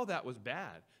not all that was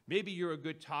bad. Maybe you're a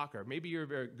good talker. Maybe you're a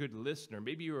very good listener.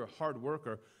 Maybe you're a hard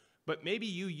worker. But maybe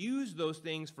you use those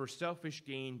things for selfish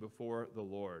gain before the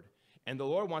Lord. And the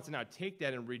Lord wants to now take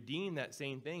that and redeem that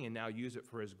same thing and now use it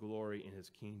for his glory in his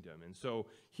kingdom. And so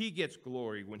he gets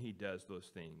glory when he does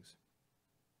those things.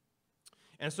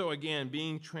 And so again,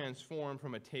 being transformed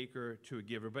from a taker to a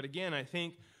giver. But again, I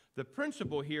think the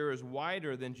principle here is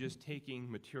wider than just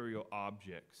taking material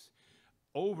objects.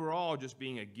 Overall, just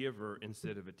being a giver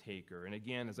instead of a taker. And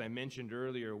again, as I mentioned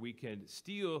earlier, we can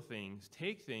steal things,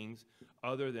 take things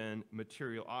other than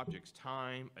material objects,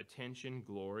 time, attention,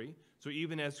 glory. So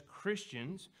even as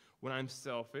Christians, when I'm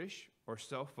selfish or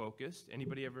self-focused,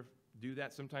 anybody ever do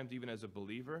that sometimes even as a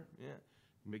believer? Yeah,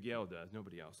 Miguel does,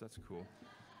 nobody else, that's cool.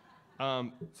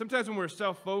 Sometimes when we're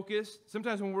self-focused,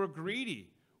 sometimes when we're greedy,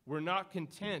 we're not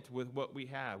content with what we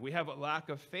have. We have a lack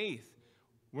of faith.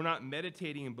 We're not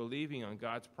meditating and believing on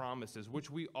God's promises,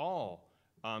 which we all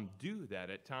do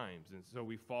that at times. And so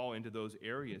we fall into those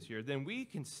areas here. Then we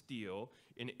can steal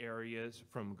in areas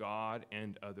from God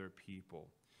and other people.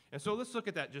 And so let's look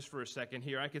at that just for a second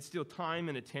here. I can steal time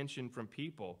and attention from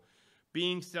people.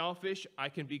 Being selfish, I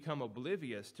can become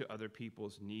oblivious to other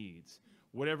people's needs,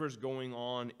 whatever's going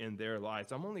on in their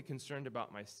lives. I'm only concerned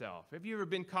about myself. Have you ever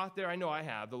been caught there? I know I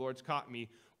have. The Lord's caught me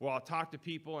where I'll talk to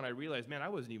people and I realize, man, I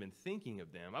wasn't even thinking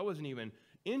of them. I wasn't even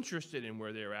interested in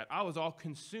where they're at. I was all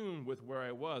consumed with where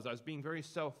I was. I was being very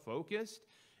self-focused,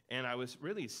 and I was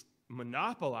really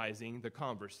monopolizing the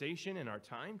conversation and our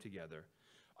time together.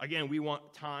 Again, we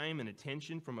want time and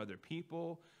attention from other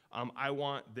people. I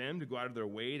want them to go out of their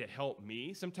way to help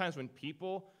me. Sometimes when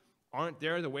people aren't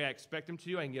there the way I expect them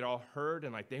to, I can get all hurt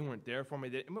and like they weren't there for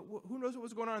me. Who knows what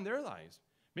was going on in their lives?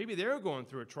 Maybe they were going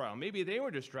through a trial. Maybe they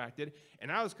were distracted,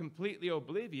 and I was completely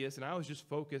oblivious, and I was just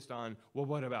focused on, well,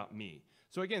 what about me?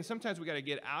 So again, sometimes we got to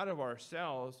get out of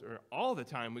ourselves, or all the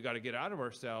time we got to get out of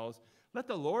ourselves, let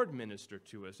the Lord minister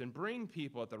to us and bring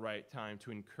people at the right time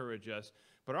to encourage us.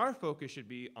 But our focus should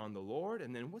be on the Lord,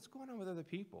 and then what's going on with other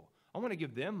people? I want to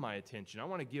give them my attention. I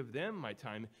want to give them my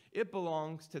time. It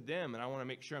belongs to them, and I want to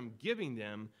make sure I'm giving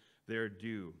them their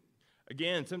due.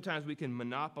 Again, sometimes we can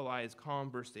monopolize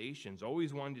conversations,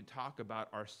 always wanting to talk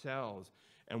about ourselves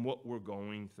and what we're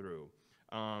going through.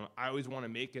 I always want to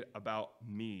make it about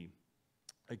me.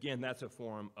 Again, that's a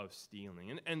form of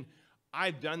stealing. And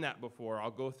I've done that before.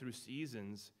 I'll go through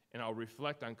seasons, and I'll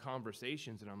reflect on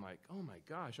conversations, and I'm like, oh my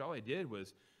gosh, all I did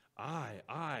was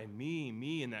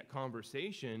me in that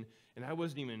conversation, and I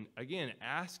wasn't even, again,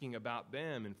 asking about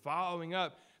them and following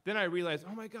up. Then I realized,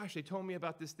 oh my gosh, they told me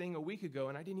about this thing a week ago,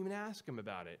 and I didn't even ask them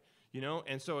about it, you know?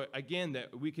 And so, again,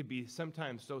 that we could be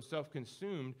sometimes so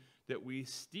self-consumed that we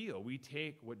steal. We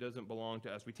take what doesn't belong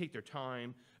to us. We take their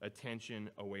time,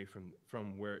 attention away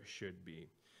from where it should be.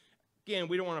 Again,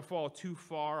 we don't want to fall too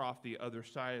far off the other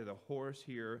side of the horse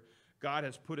here. God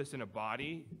has put us in a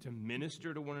body to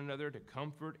minister to one another, to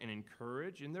comfort and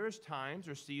encourage. And there's times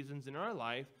or seasons in our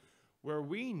life where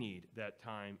we need that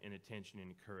time and attention and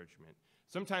encouragement.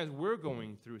 Sometimes we're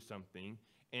going through something,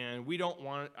 and we don't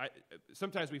want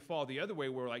sometimes we fall the other way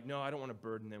where we're like, no, I don't want to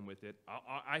burden them with it.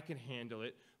 I can handle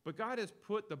it. But God has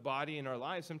put the body in our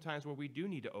lives sometimes where we do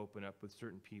need to open up with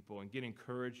certain people and get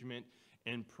encouragement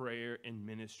and prayer and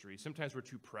ministry. Sometimes we're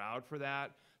too proud for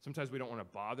that. Sometimes we don't want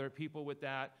to bother people with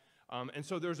that. And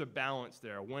so there's a balance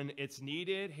there. When it's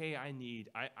needed, hey,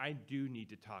 I do need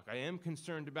to talk. I am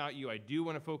concerned about you. I do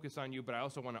want to focus on you, but I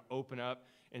also want to open up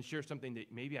and share something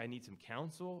that maybe I need some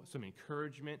counsel, some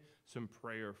encouragement, some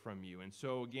prayer from you. And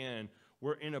so, again,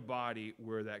 we're in a body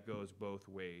where that goes both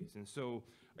ways. And so,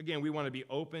 again, we want to be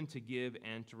open to give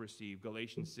and to receive.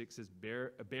 Galatians 6 says,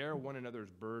 bear one another's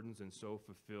burdens and so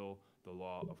fulfill the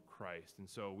law of Christ. And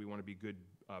so we want to be good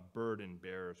burden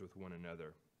bearers with one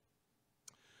another.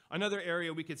 Another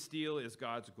area we could steal is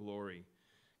God's glory.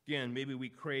 Again, maybe we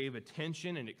crave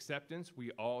attention and acceptance.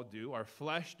 We all do. Our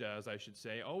flesh does, I should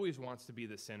say, always wants to be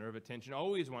the center of attention,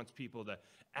 always wants people to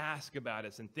ask about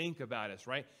us and think about us,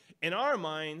 right? In our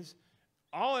minds,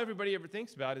 all everybody ever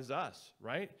thinks about is us,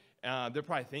 right? They're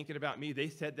probably thinking about me. They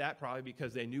said that probably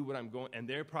because they knew what I'm going, and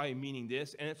they're probably meaning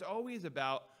this. And it's always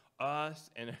about us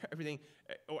and everything.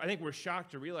 I think we're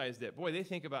shocked to realize that, boy, they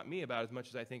think about me about as much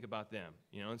as I think about them,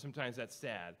 and sometimes that's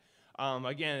sad.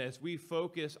 Again, as we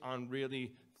focus on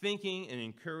really thinking and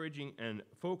encouraging and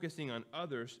focusing on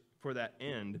others for that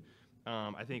end,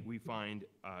 I think we find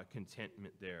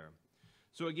contentment there.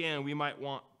 So again, we might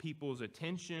want people's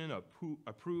attention,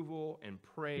 approval, and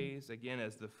praise, again,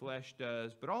 as the flesh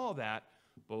does, but all that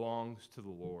belongs to the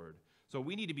Lord. So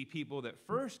we need to be people that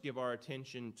first give our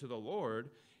attention to the Lord,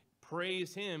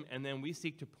 praise him, and then we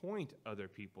seek to point other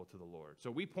people to the Lord.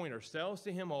 So we point ourselves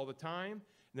to him all the time,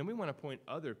 and then we want to point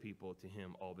other people to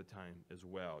him all the time as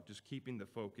well, just keeping the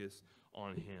focus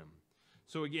on him.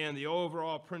 So again, the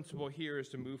overall principle here is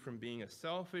to move from being a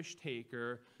selfish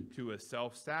taker to a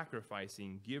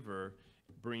self-sacrificing giver,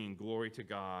 bringing glory to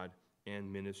God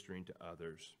and ministering to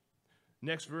others.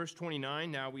 Next, verse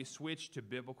 29, now we switch to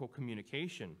biblical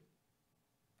communication.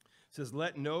 It says,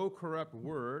 let no corrupt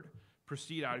word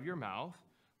proceed out of your mouth,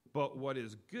 but what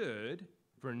is good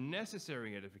for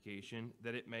necessary edification,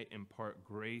 that it may impart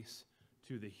grace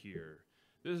to the hearer.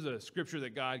 This is a scripture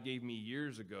that God gave me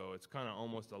years ago. It's kind of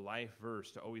almost a life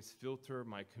verse to always filter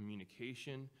my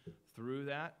communication through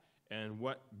that and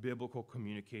what biblical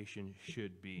communication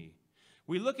should be.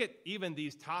 We look at even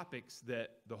these topics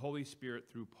that the Holy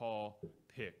Spirit through Paul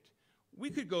picked.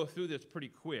 We could go through this pretty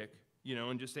quick,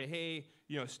 and just say, hey,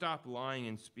 stop lying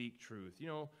and speak truth.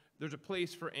 There's a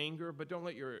place for anger, but don't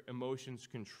let your emotions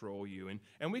control you.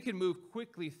 And we can move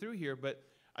quickly through here, but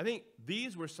I think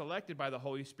these were selected by the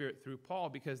Holy Spirit through Paul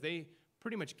because they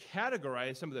pretty much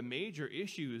categorize some of the major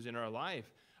issues in our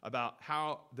life about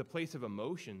how the place of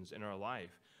emotions in our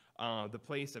life, the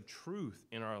place of truth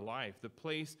in our life, the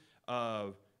place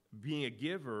of being a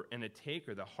giver and a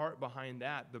taker, the heart behind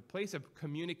that, the place of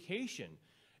communication.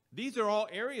 These are all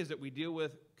areas that we deal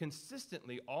with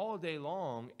consistently all day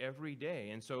long, every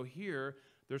day. And so here,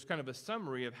 there's kind of a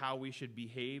summary of how we should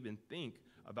behave and think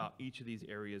about each of these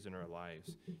areas in our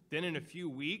lives. Then in a few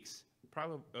weeks,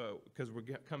 probably because we're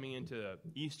coming into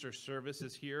Easter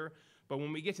services here, but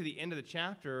when we get to the end of the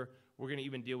chapter, we're going to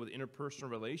even deal with interpersonal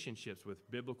relationships with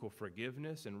biblical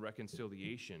forgiveness and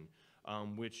reconciliation,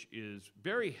 which is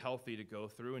very healthy to go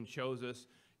through and shows us,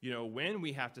 when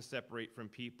we have to separate from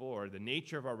people or the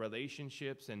nature of our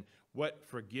relationships and what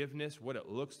forgiveness, what it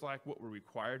looks like, what we're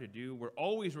required to do. We're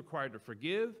always required to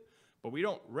forgive, but we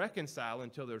don't reconcile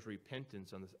until there's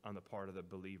repentance on the part of the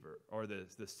believer, or the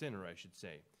sinner, I should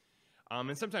say.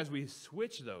 And sometimes we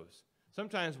switch those.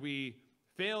 Sometimes we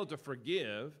fail to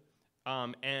forgive,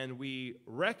 and we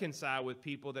reconcile with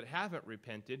people that haven't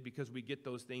repented because we get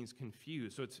those things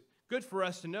confused. So it's good for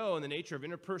us to know in the nature of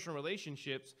interpersonal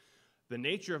relationships, the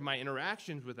nature of my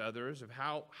interactions with others, of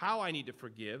how I need to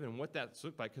forgive and what that's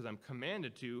looked like because I'm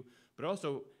commanded to, but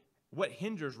also what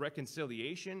hinders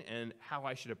reconciliation and how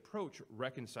I should approach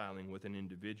reconciling with an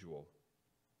individual.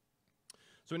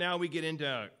 So now we get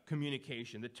into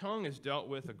communication. The tongue is dealt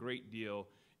with a great deal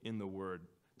in the Word.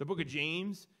 The book of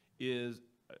James is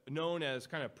known as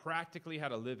kind of practically how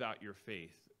to live out your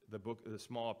faith, the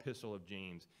small epistle of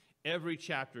James. Every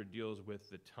chapter deals with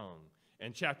the tongue.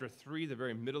 And chapter 3, the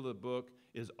very middle of the book,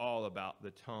 is all about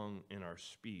the tongue and our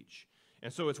speech.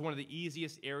 And so it's one of the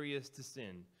easiest areas to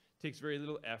sin. It takes very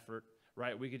little effort,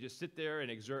 right? We could just sit there and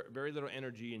exert very little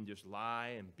energy and just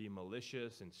lie and be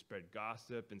malicious and spread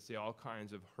gossip and say all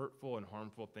kinds of hurtful and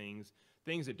harmful things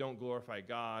that don't glorify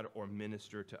God or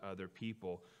minister to other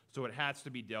people. So it has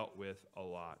to be dealt with a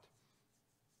lot.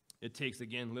 It takes,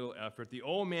 again, little effort. The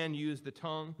old man used the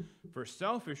tongue for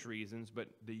selfish reasons, but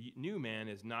the new man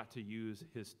is not to use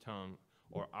his tongue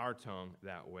or our tongue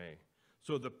that way.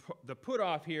 So the put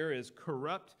off here is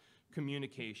corrupt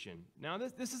communication. Now,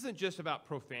 this isn't just about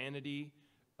profanity,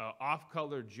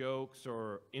 off-color jokes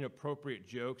or inappropriate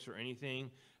jokes or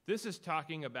anything. This is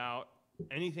talking about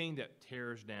anything that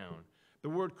tears down. The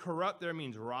word corrupt there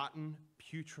means rotten,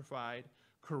 putrefied,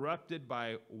 corrupted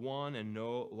by one and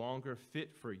no longer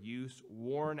fit for use,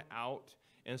 worn out.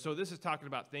 And so this is talking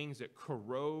about things that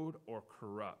corrode or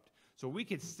corrupt. So we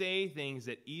could say things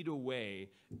that eat away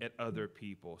at other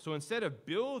people. So instead of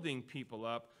building people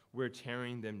up, we're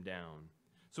tearing them down.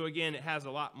 So again, it has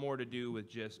a lot more to do with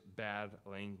just bad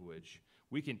language.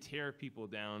 We can tear people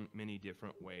down many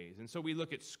different ways. And so we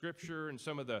look at Scripture and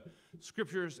some of the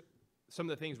Scriptures, some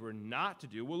of the things we're not to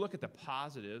do. We'll look at the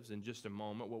positives in just a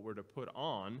moment, what we're to put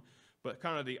on. But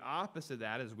kind of the opposite of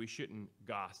that is we shouldn't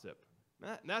gossip.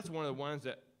 That's one of the ones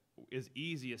that is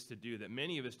easiest to do, that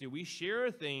many of us do. We share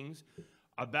things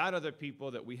about other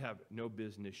people that we have no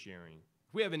business sharing.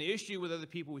 If we have an issue with other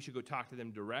people, we should go talk to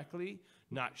them directly,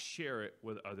 not share it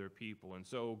with other people. And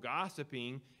so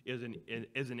gossiping is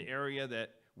an area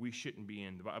that we shouldn't be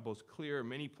in. The Bible's clear in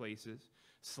many places.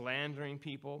 Slandering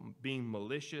people, being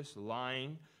malicious,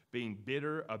 lying, being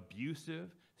bitter,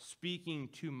 abusive, speaking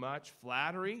too much,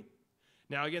 flattery.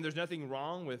 Now, again, there's nothing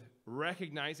wrong with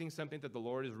recognizing something that the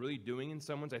Lord is really doing in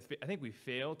someone's. I think we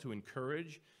fail to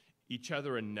encourage each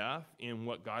other enough in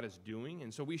what God is doing.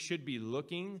 And so we should be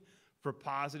looking for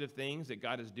positive things that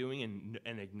God is doing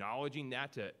and acknowledging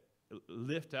that to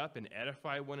lift up and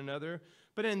edify one another.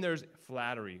 But then there's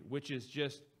flattery, which is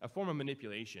just a form of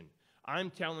manipulation.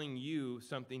 I'm telling you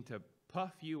something to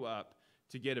puff you up,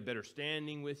 to get a better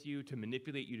standing with you, to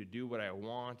manipulate you to do what I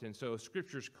want. And so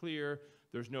Scripture's clear.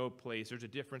 There's no place. There's a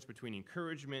difference between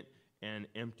encouragement and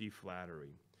empty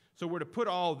flattery. So we're to put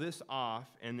all this off,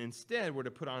 and instead we're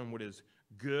to put on what is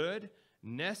good,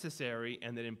 necessary,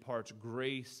 and that imparts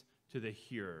grace to the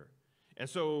hearer. And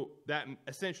so that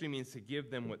essentially means to give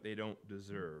them what they don't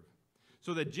deserve.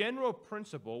 So the general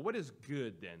principle, what is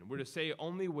good then? We're to say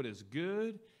only what is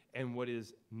good and what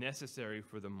is necessary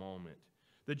for the moment.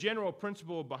 The general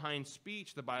principle behind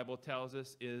speech, the Bible tells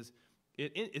us, is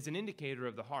an indicator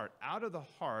of the heart. Out of the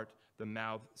heart, the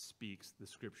mouth speaks, the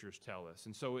Scriptures tell us.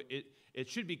 And so it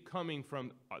should be coming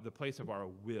from the place of our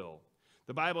will.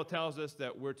 The Bible tells us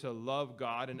that we're to love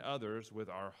God and others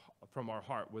from our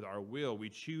heart, with our will. We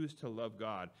choose to love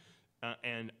God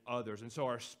and others. And so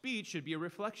our speech should be a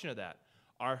reflection of that.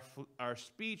 Our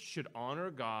speech should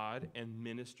honor God and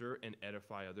minister and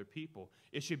edify other people.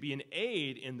 It should be an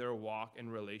aid in their walk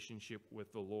and relationship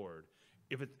with the Lord.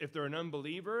 If they're an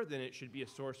unbeliever, then it should be a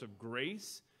source of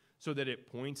grace so that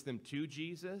it points them to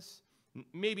Jesus.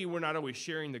 Maybe we're not always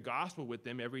sharing the gospel with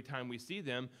them every time we see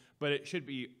them, but it should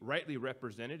be rightly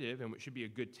representative, and it should be a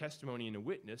good testimony and a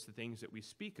witness, the things that we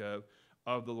speak of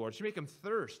the Lord. It should make them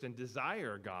thirst and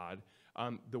desire God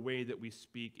the way that we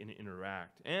speak and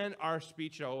interact. And our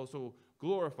speech should also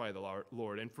glorify the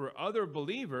Lord. And for other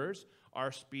believers,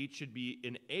 our speech should be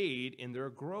an aid in their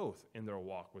growth in their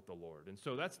walk with the Lord. And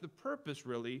so that's the purpose,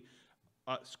 really,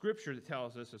 Scripture that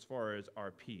tells us as far as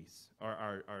our peace,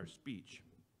 our speech.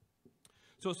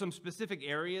 So some specific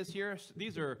areas here.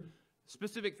 These are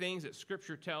specific things that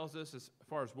Scripture tells us as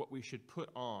far as what we should put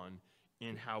on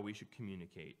in how we should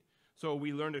communicate. So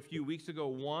we learned a few weeks ago,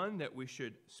 one, that we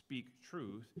should speak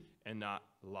truth and not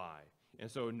lie. And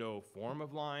so no form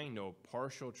of lying, no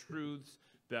partial truths,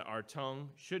 that our tongue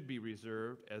should be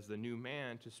reserved as the new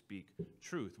man to speak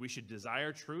truth. We should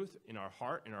desire truth in our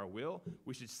heart and our will.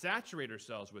 We should saturate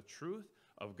ourselves with truth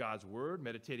of God's word,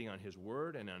 meditating on his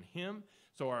word and on him.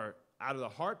 So out of the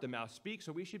heart, the mouth speaks.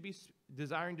 So we should be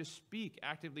desiring to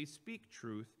actively speak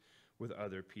truth with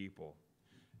other people.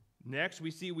 Next, we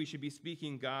see we should be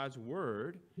speaking God's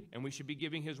word, and we should be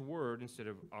giving his word instead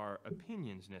of our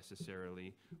opinions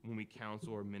necessarily when we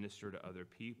counsel or minister to other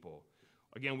people.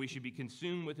 Again, we should be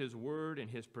consumed with his word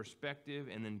and his perspective,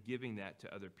 and then giving that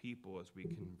to other people as we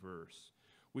converse.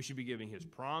 We should be giving his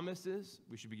promises.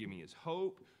 We should be giving his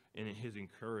hope and his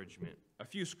encouragement. A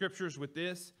few scriptures with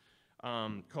this.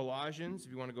 Colossians,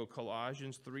 if you want to go,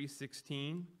 Colossians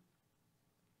 3:16.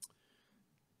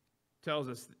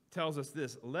 Tells us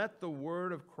this: let the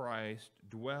word of Christ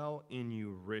dwell in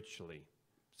you richly.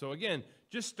 So again,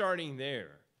 just starting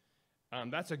there,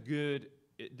 that's a good.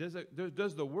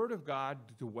 Does the word of God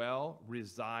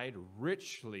reside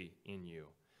richly in you?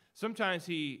 Sometimes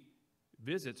he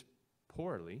visits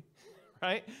poorly,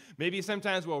 right? Maybe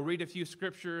sometimes we'll read a few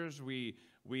scriptures, we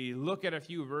look at a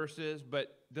few verses,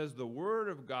 but does the word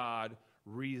of God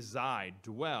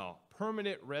dwell,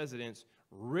 permanent residence,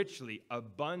 richly,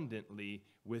 abundantly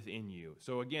within you?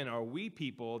 So again, are we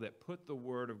people that put the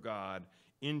word of God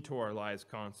into our lives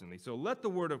constantly? So let the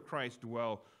word of Christ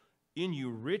dwell in you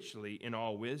richly in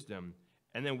all wisdom,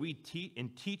 and then we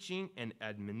teaching and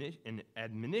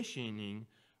admonitioning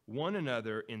one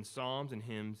another in psalms and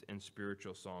hymns and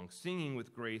spiritual songs, singing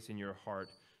with grace in your heart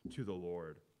to the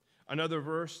Lord. Another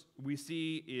verse we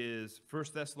see is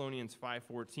 1 Thessalonians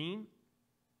 5:14.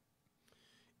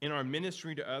 In our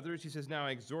ministry to others, he says, now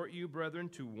I exhort you, brethren,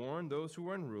 to warn those who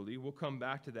are unruly. We'll come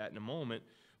back to that in a moment.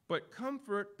 But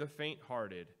comfort the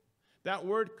faint-hearted. That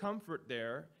word comfort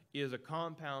there is a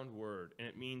compound word, and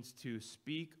it means to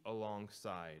speak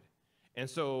alongside. And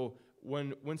so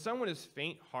when someone is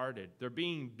faint-hearted, they're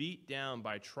being beat down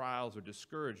by trials or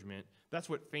discouragement. That's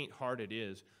what faint-hearted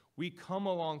is. We come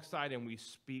alongside and we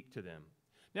speak to them.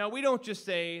 Now, we don't just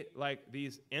say, like,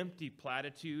 these empty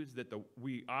platitudes that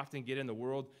we often get in the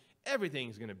world,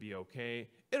 everything's going to be okay,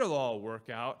 it'll all work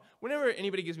out. Whenever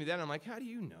anybody gives me that, I'm like, how do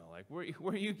you know? Like,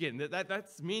 where are you getting that?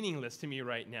 That's meaningless to me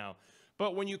right now.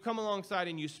 But when you come alongside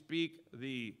and you speak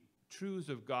the truths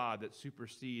of God that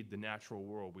supersede the natural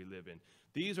world we live in,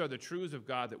 These are the truths of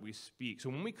God that we speak. So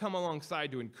when we come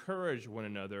alongside to encourage one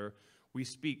another, we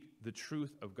speak the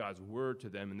truth of God's word to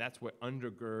them, and that's what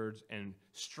undergirds and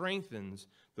strengthens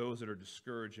those that are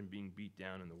discouraged and being beat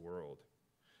down in the world.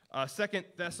 2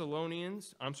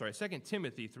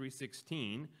 Timothy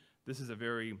 3:16. This is a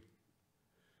very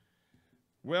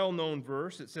well-known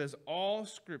verse. It says, all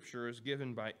Scripture is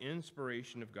given by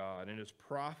inspiration of God and is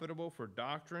profitable for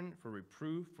doctrine, for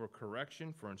reproof, for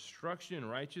correction, for instruction in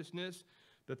righteousness,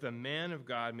 that the man of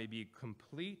God may be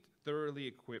complete, thoroughly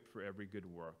equipped for every good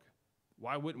work.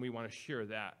 Why wouldn't we want to share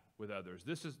that with others?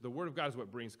 The Word of God is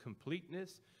what brings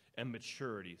completeness and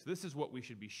maturity. So this is what we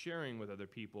should be sharing with other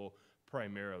people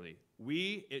primarily.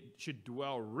 It should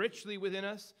dwell richly within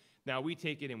us. Now we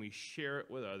take it and we share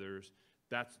it with others.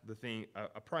 That's the thing,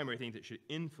 a primary thing that should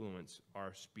influence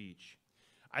our speech.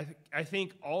 I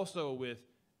think also with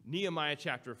Nehemiah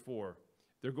chapter 4,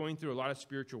 they're going through a lot of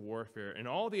spiritual warfare, and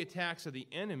all the attacks of the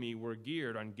enemy were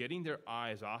geared on getting their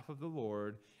eyes off of the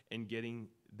Lord and getting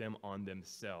them on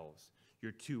themselves.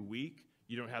 You're too weak.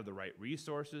 You don't have the right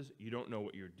resources. You don't know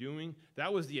what you're doing.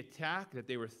 That was the attack that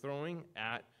they were throwing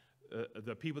at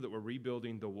the people that were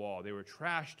rebuilding the wall. They were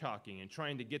trash talking and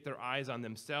trying to get their eyes on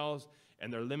themselves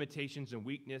and their limitations and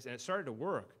weakness, and it started to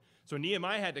work. So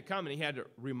Nehemiah had to come and he had to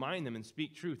remind them and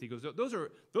speak truth. He goes,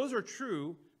 those are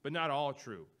true, but not all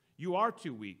true. You are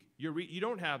too weak. You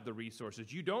don't have the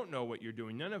resources. You don't know what you're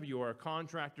doing. None of you are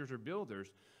contractors or builders,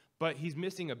 but he's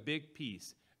missing a big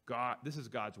piece. This is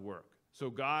God's work. So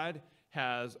God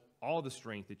has all the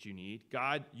strength that you need.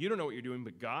 You don't know what you're doing,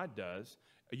 but God does.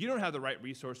 You don't have the right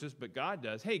resources, but God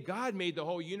does. Hey, God made the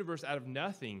whole universe out of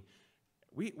nothing.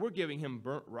 We're giving him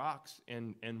burnt rocks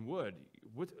and wood.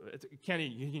 Can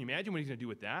you imagine what he's going to do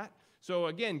with that? So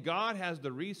again, God has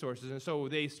the resources, and so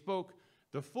they spoke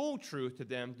the full truth to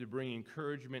them to bring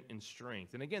encouragement and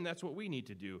strength. And again, that's what we need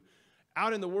to do.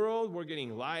 Out in the world, we're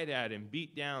getting lied at and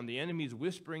beat down. The enemy's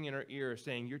whispering in our ear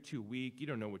saying, you're too weak, you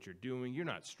don't know what you're doing, you're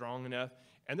not strong enough.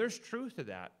 And there's truth to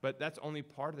that, but that's only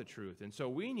part of the truth. And so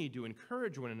we need to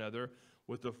encourage one another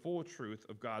with the full truth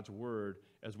of God's word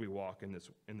as we walk in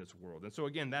this world. And so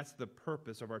again, that's the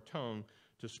purpose of our tongue,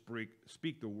 to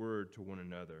speak the word to one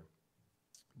another.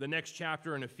 The next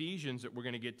chapter in Ephesians that we're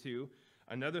going to get to,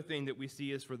 another thing that we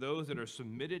see is for those that are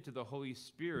submitted to the Holy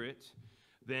Spirit,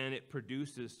 then it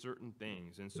produces certain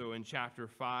things. And so in chapter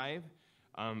 5,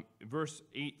 verse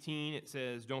 18, it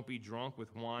says, don't be drunk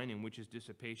with wine, in which is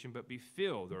dissipation, but be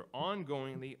filled or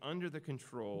ongoingly under the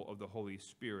control of the Holy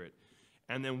Spirit.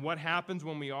 And then what happens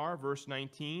when we are? Verse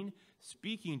 19,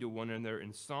 speaking to one another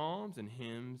in psalms and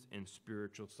hymns and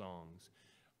spiritual songs.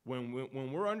 When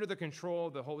we're under the control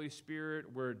of the Holy Spirit,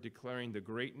 we're declaring the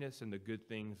greatness and the good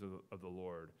things of the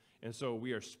Lord. And so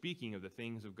we are speaking of the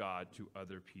things of God to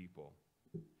other people.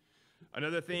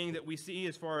 Another thing that we see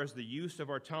as far as the use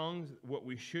of our tongues, what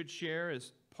we should share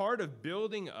is part of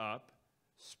building up,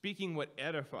 speaking what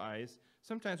edifies.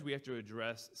 Sometimes we have to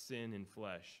address sin and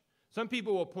flesh. Some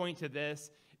people will point to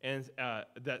this, and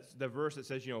that's the verse that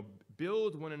says,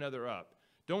 build one another up.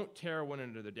 Don't tear one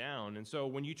another down. And so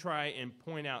when you try and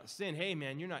point out sin, hey,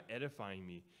 man, you're not edifying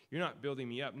me. You're not building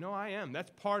me up. No, I am.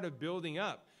 That's part of building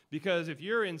up. Because if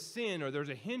you're in sin or there's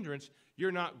a hindrance,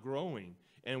 you're not growing.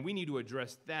 And we need to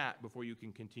address that before you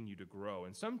can continue to grow.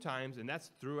 And sometimes, and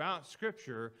that's throughout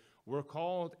Scripture, we're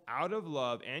called out of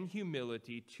love and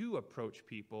humility to approach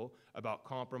people about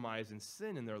compromise and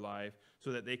sin in their life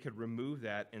so that they could remove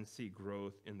that and see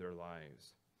growth in their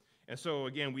lives. And so,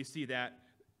 again, we see that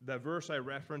the verse I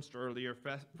referenced earlier,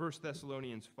 1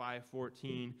 Thessalonians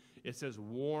 5:14, it says,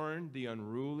 warn the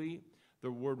unruly.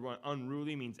 The word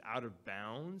unruly means out of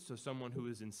bounds, so someone who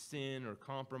is in sin or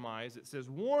compromise. It says,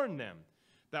 warn them.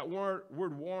 That word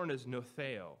warn is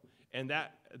notheo. And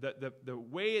that the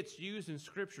way it's used in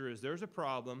Scripture is there's a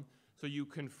problem, so you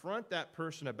confront that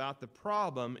person about the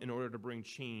problem in order to bring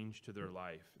change to their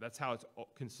life. That's how it's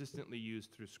consistently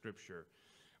used through Scripture.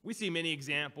 We see many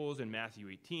examples in Matthew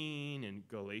 18 and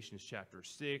Galatians chapter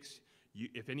 6.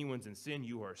 If anyone's in sin,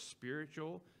 you are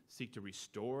spiritual. Seek to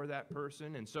restore that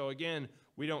person. And so again,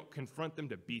 we don't confront them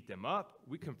to beat them up.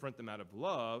 We confront them out of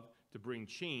love to bring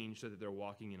change so that they're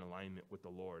walking in alignment with the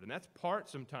Lord. And that's part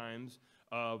sometimes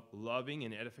of loving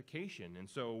and edification. And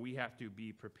so we have to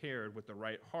be prepared with the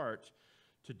right heart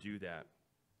to do that.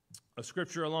 A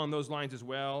scripture along those lines as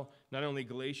well, not only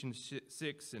Galatians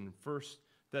 6 and 1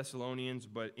 Thessalonians,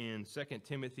 but in 2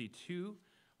 Timothy 2.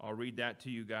 I'll read that to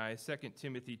you guys. 2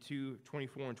 Timothy 2,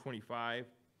 24 and 25.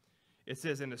 It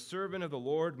says, and a servant of the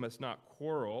Lord must not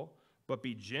quarrel, but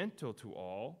be gentle to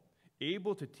all,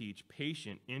 able to teach,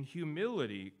 patient in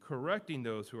humility, correcting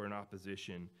those who are in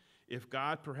opposition, if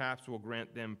God perhaps will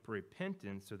grant them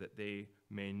repentance so that they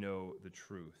may know the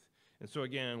truth. And so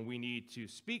again, we need to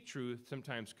speak truth,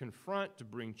 sometimes confront to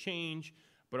bring change,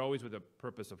 but always with a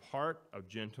purpose of heart, of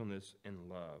gentleness, and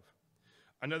love.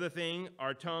 Another thing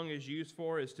our tongue is used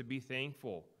for is to be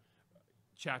thankful.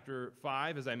 Chapter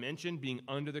 5, as I mentioned, being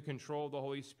under the control of the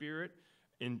Holy Spirit.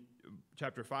 In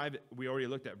chapter 5, we already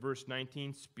looked at verse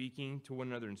 19, speaking to one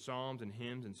another in psalms and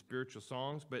hymns and spiritual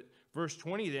songs. But verse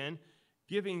 20 then,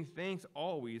 giving thanks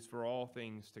always for all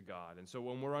things to God. And so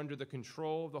when we're under the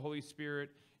control of the Holy Spirit,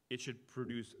 it should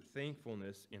produce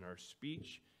thankfulness in our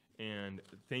speech and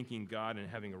thanking God and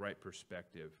having a right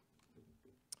perspective.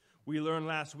 We learned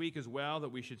last week as well that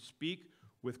we should speak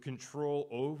with control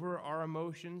over our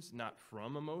emotions, not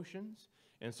from emotions.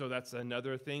 And so that's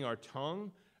another thing. Our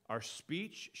tongue, our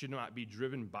speech should not be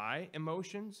driven by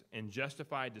emotions and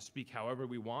justified to speak however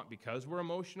we want because we're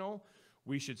emotional.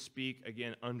 We should speak,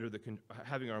 again,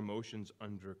 having our emotions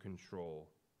under control.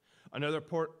 Another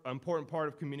important part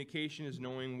of communication is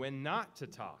knowing when not to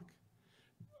talk.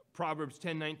 Proverbs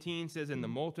 10:19 says, in the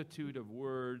multitude of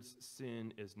words,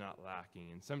 sin is not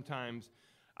lacking. And sometimes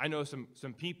I know some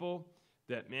people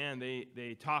that, man,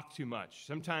 they talk too much.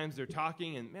 Sometimes they're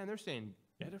talking and, man, they're saying,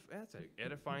 that's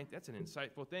edifying, that's an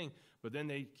insightful thing. But then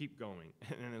they keep going.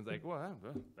 And then it's like, well,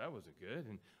 that wasn't good.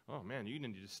 And, oh, man, you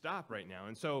need to stop right now.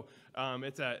 And so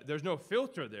there's no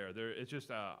filter there. It's just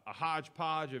a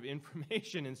hodgepodge of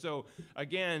information. And so,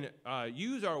 again,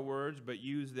 use our words, but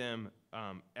use them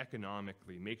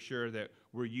economically. Make sure that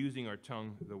we're using our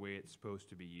tongue the way it's supposed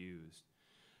to be used.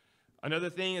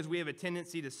 Another thing is we have a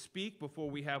tendency to speak before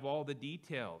we have all the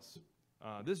details.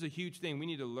 This is a huge thing. We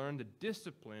need to learn the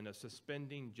discipline of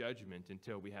suspending judgment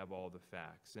until we have all the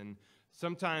facts. And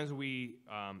sometimes we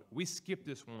skip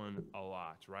this one a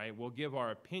lot, right? We'll give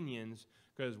our opinions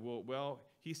because,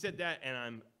 he said that,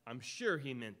 and I'm sure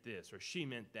he meant this or she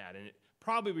meant that, and it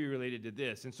probably related to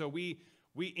this. And so we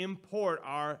import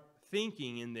our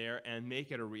thinking in there and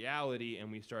make it a reality,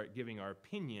 and we start giving our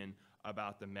opinion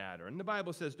about the matter. And the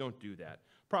Bible says don't do that.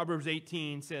 Proverbs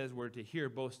 18 says we're to hear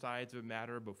both sides of a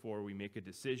matter before we make a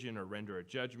decision or render a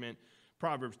judgment.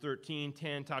 Proverbs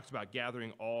 13:10 talks about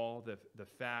gathering all the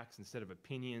facts instead of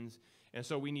opinions. And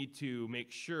so we need to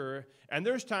make sure. And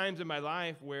there's times in my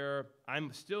life where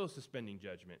I'm still suspending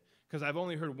judgment because I've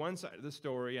only heard one side of the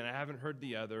story and I haven't heard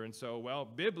the other. And so,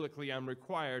 biblically, I'm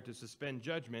required to suspend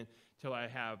judgment till I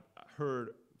have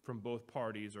heard from both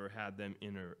parties or had them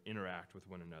interact with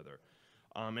one another.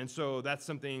 And so that's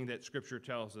something that Scripture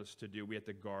tells us to do. We have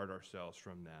to guard ourselves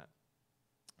from that.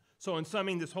 So in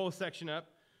summing this whole section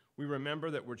up, we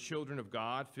remember that we're children of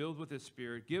God, filled with His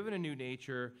Spirit, given a new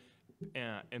nature,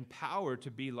 empowered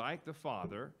to be like the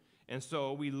Father. And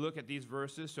so we look at these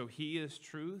verses. So He is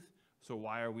truth. So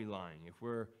why are we lying? If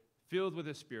we're filled with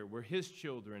His Spirit, we're His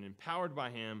children, empowered by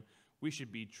Him, we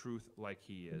should be truth like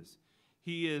He is.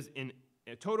 He is in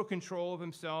total control of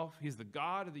Himself. He's the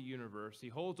God of the universe. He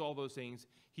holds all those things.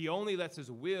 He only lets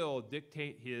His will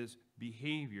dictate His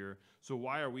behavior. So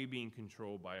why are we being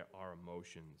controlled by our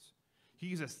emotions?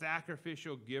 He's a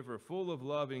sacrificial giver, full of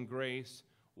love and grace.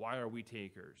 Why are we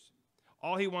takers?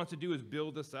 All He wants to do is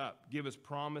build us up, give us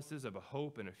promises of a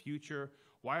hope and a future.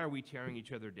 Why are we tearing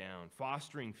each other down,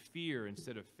 fostering fear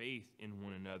instead of faith in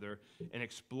one another, and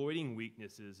exploiting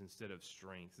weaknesses instead of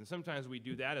strengths? And sometimes we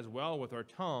do that as well with our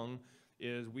tongue,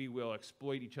 is we will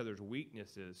exploit each other's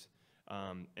weaknesses.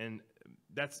 And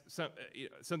that's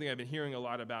something I've been hearing a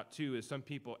lot about too, is some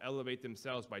people elevate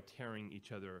themselves by tearing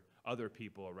other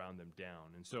people around them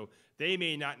down. And so they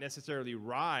may not necessarily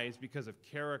rise because of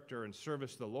character and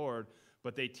service to the Lord,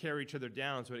 but they tear each other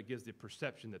down so it gives the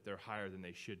perception that they're higher than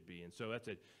they should be. And so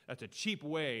that's a cheap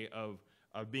way of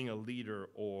being a leader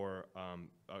or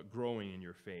growing in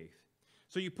your faith.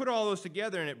 So you put all those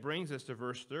together and it brings us to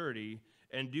verse 30,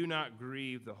 and do not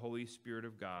grieve the Holy Spirit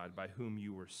of God, by whom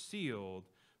you were sealed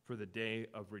for the day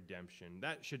of redemption.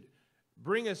 That should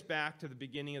bring us back to the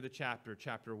beginning of the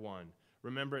chapter 1.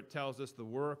 Remember, it tells us the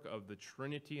work of the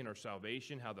Trinity in our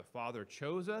salvation, how the Father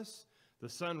chose us, the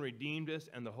Son redeemed us,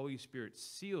 and the Holy Spirit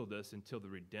sealed us until the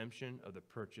redemption of the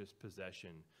purchased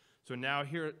possession. So now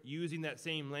here, using that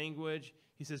same language,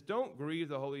 he says, don't grieve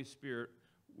the Holy Spirit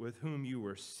with whom you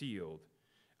were sealed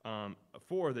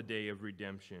for the day of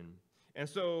redemption. And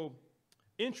so,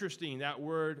 interesting, that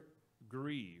word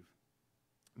grieve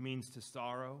means to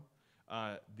sorrow.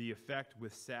 The effect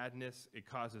with sadness, it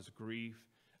causes grief.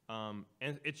 And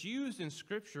it's used in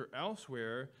Scripture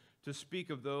elsewhere to speak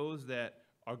of those that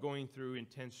are going through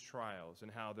intense trials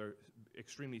and how they're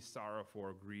extremely sorrowful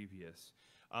or grievous.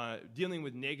 Dealing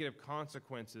with negative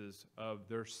consequences of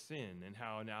their sin and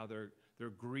how now they're They're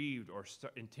grieved or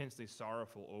intensely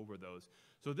sorrowful over those.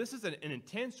 So this is an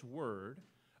intense word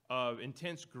of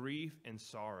intense grief and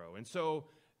sorrow. And so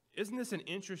isn't this an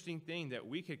interesting thing that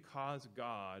we could cause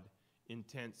God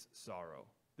intense sorrow,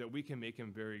 that we can make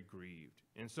him very grieved?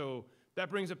 And so that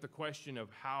brings up the question of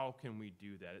how can we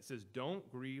do that? It says, don't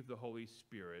grieve the Holy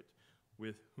Spirit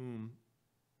with whom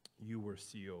you were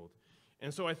sealed.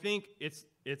 And so I think it's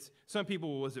some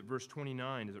people, was it verse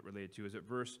 29 is it related to? Is it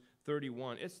verse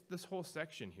 31? It's this whole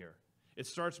section here. It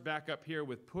starts back up here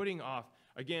with putting off.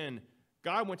 Again,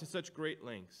 God went to such great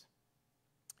lengths.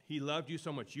 He loved you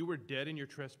so much. You were dead in your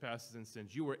trespasses and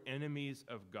sins. You were enemies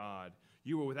of God.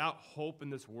 You were without hope in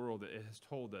this world, it has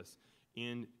told us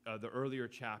in the earlier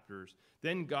chapters.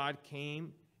 Then God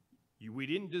came. We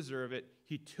didn't deserve it.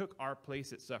 He took our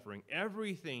place at suffering.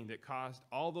 Everything that caused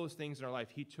all those things in our life,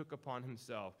 he took upon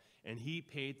himself, and he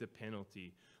paid the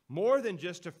penalty. More than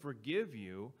just to forgive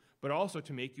you, but also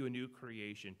to make you a new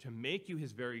creation, to make you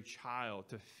his very child,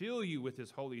 to fill you with his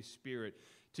Holy Spirit,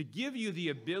 to give you the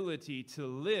ability to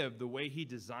live the way he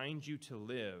designed you to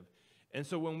live. And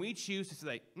so when we choose to say,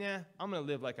 like, nah, I'm going to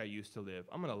live like I used to live.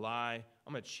 I'm going to lie.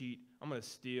 I'm going to cheat. I'm going to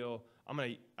steal. I'm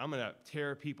going to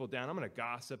tear people down. I'm going to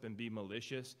gossip and be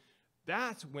malicious.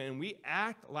 That's when we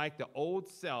act like the old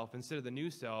self instead of the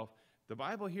new self. The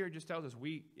Bible here just tells us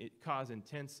it cause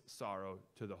intense sorrow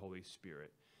to the Holy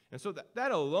Spirit. And so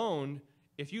that alone,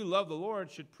 if you love the Lord,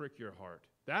 should prick your heart.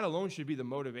 That alone should be the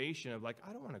motivation of, like,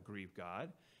 I don't want to grieve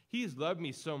God. He's loved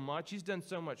me so much. He's done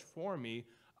so much for me.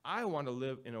 I want to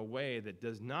live in a way that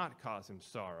does not cause him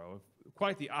sorrow.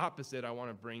 Quite the opposite. I want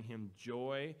to bring him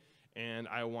joy, and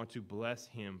I want to bless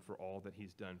him for all that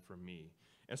he's done for me.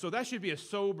 And so that should be a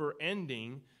sober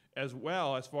ending as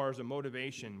well as far as a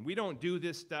motivation. We don't do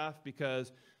this stuff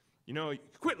because,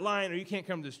 quit lying or you can't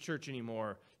come to this church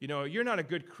anymore. You're not a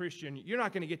good Christian. You're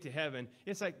not going to get to heaven.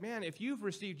 It's like, man, if you've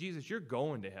received Jesus, you're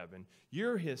going to heaven.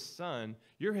 You're his son.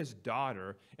 You're his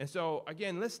daughter. And so,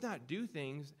 again, let's not do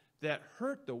things that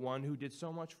hurt the one who did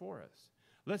so much for us.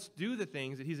 Let's do the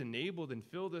things that he's enabled and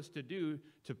filled us to do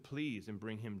to please and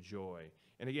bring him joy.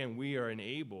 And again, we are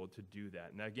enabled to do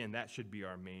that. And again, that should be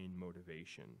our main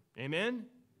motivation. Amen?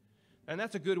 And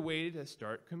that's a good way to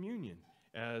start communion,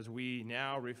 as we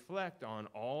now reflect on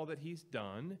all that he's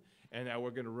done, and now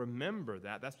we're going to remember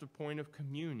that. That's the point of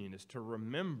communion, is to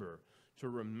remember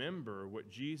what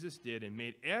Jesus did and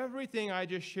made everything I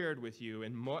just shared with you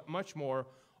and much more.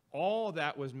 All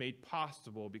that was made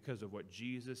possible because of what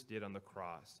Jesus did on the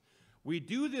cross. We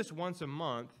do this once a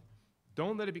month.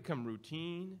 Don't let it become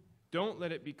routine. Don't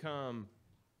let it become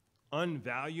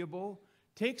unvaluable.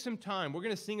 Take some time. We're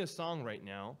going to sing a song right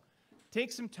now.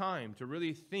 Take some time to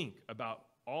really think about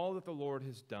all that the Lord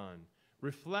has done.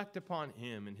 Reflect upon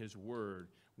him and his word.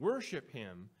 Worship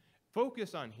him.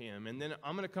 Focus on him. And then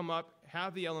I'm going to come up,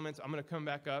 have the elements. I'm going to come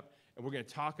back up, and we're going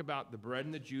to talk about the bread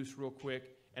and the juice real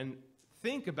quick, and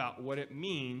think about what it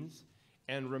means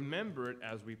and remember it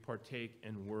as we partake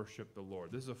and worship the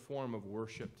Lord. This is a form of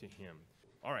worship to him.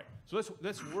 All right, so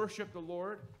let's worship the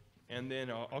Lord, and then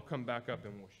I'll come back up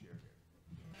and we'll share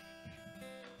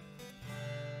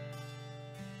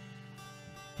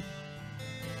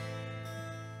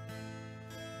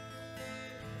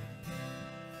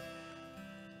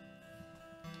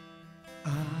I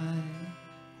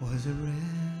here. was a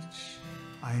wretch.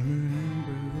 I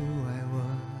remember who I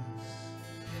was.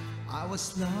 I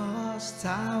was lost,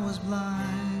 I was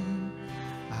blind,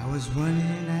 I was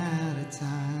running out of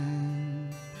time.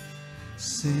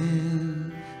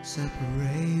 Sin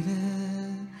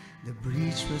separated, the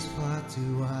breach was far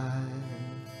too wide.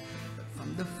 But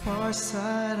from the far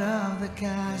side of the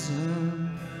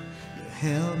chasm, you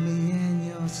held me in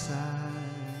your side.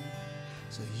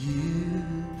 So you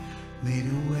made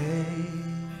a way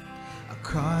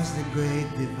across the great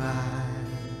divide.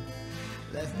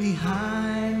 Left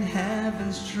behind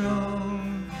heaven's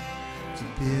throne to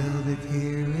build it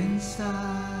here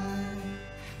inside.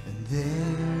 And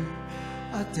there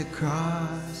at the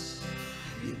cross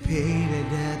you paid a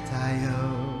debt I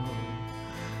owe.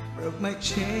 Broke my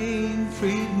chain,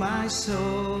 freed my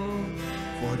soul.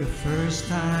 For the first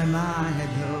time I had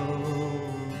hope.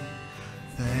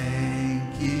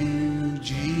 Thank you,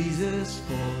 Jesus,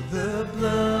 for the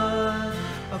blood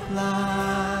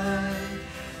applied.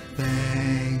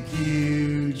 Thank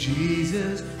you,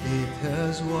 Jesus, it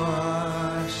has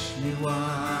washed me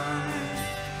white.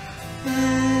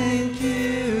 Thank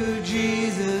you,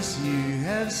 Jesus, you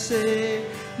have saved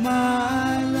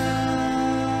my life.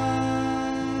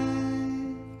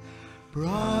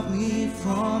 Brought me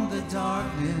from the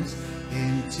darkness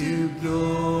into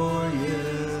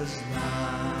glorious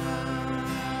light.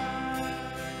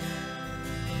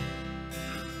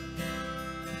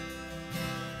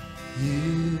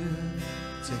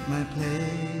 my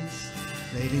place,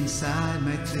 laid inside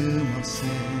my tomb of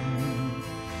sin.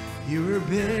 You were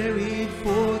buried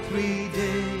for 3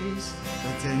 days,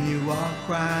 but then you walked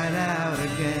right out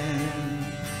again.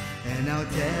 And now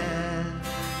death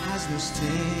has no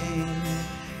sting,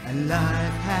 and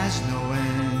life has no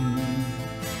end.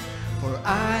 For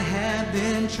I have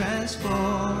been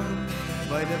transformed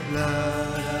by the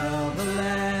blood of the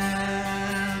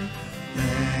Lamb.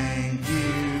 Thank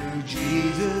you,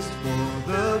 Jesus, for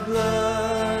the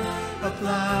blood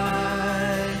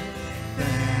applied.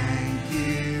 Thank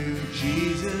you,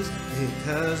 Jesus, it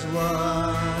has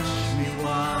washed me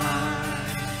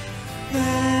white.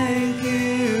 Thank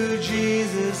you,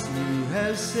 Jesus, you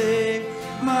have saved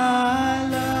my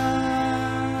life.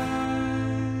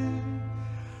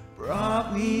 Brought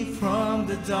me from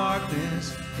the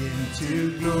darkness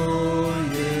into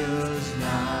glorious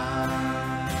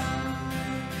light.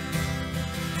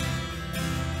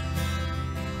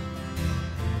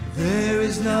 There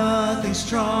is nothing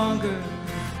stronger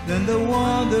than the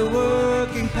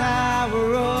wonder-working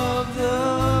power of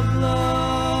the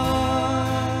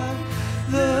blood.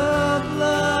 The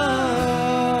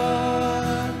blood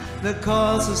that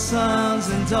calls us sons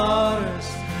and daughters.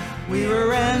 We were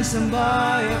ransomed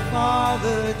by our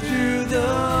Father through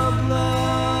the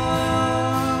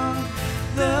blood.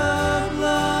 The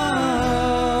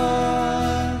blood.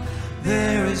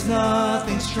 There is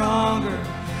nothing stronger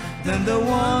than the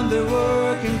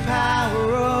wonder-working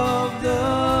power of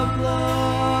the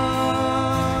blood.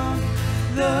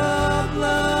 The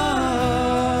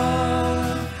blood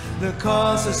that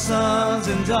calls us sons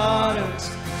and daughters.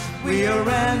 We are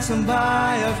ransomed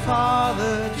by our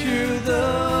Father through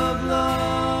the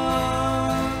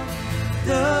blood.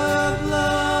 The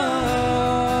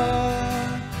blood.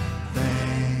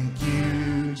 Thank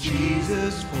you,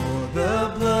 Jesus, for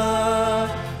the blood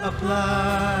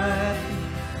applied.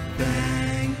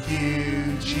 Thank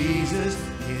you, Jesus,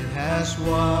 it has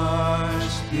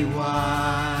washed me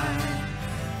white.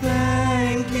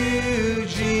 Thank you,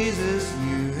 Jesus,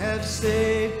 you have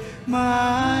saved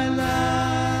my life.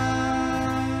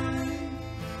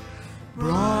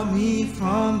 Brought me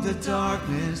from the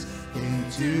darkness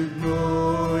into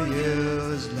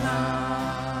glorious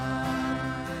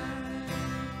light.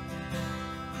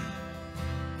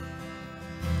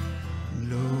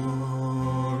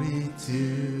 Glory to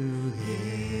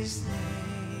His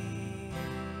name.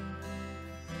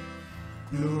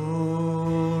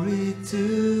 Glory to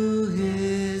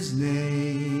His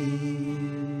name.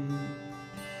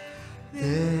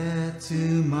 There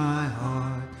to my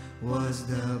heart was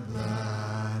the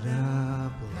blood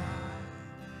applied.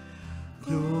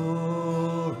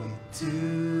 Glory to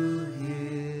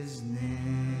His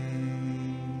name.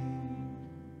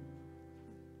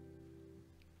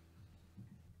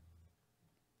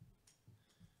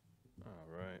 All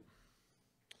right.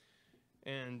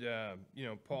 And,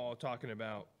 Paul talking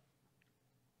about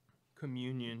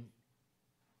communion,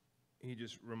 he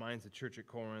just reminds the church at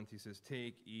Corinth, he says,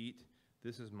 take, eat,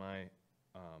 this is my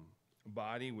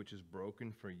body which is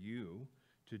broken for you.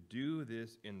 To do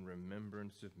this in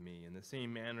remembrance of me. In the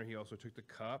same manner, he also took the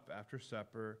cup after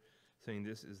supper, saying,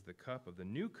 this is the cup of the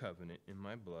new covenant in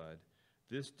my blood.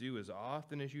 This do as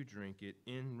often as you drink it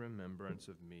in remembrance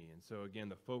of me. And so again,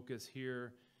 the focus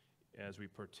here as we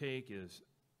partake is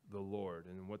the Lord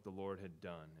and what the Lord had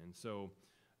done. And so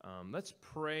let's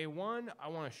pray. One, I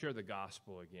want to share the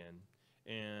gospel again.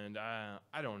 And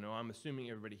I don't know, I'm assuming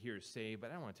everybody here is saved,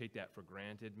 but I don't want to take that for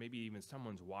granted. Maybe even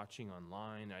someone's watching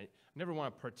online. I never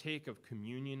want to partake of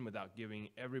communion without giving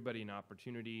everybody an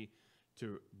opportunity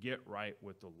to get right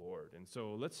with the Lord. And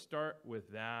so let's start with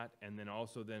that, and then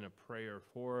also then a prayer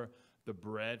for the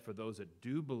bread, for those that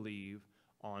do believe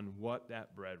on what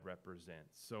that bread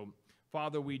represents. So,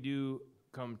 Father, we do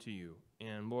come to you,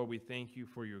 and Lord, we thank you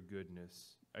for your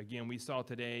goodness. Again, we saw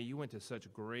today you went to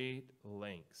such great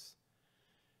lengths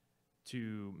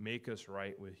to make us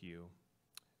right with you.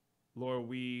 Lord,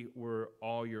 we were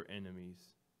all your enemies.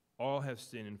 All have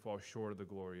sinned and fall short of the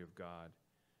glory of God.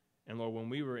 And Lord, when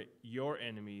we were your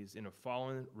enemies in a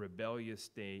fallen, rebellious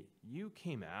state, you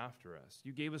came after us.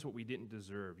 You gave us what we didn't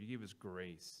deserve. You gave us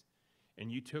grace.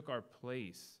 And you took our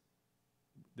place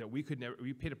that we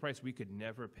paid a price we could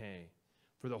never pay.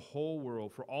 For the whole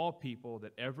world, for all people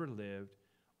that ever lived,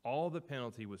 all the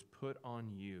penalty was put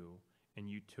on you. And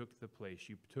you took the place.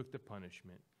 You took the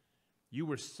punishment. You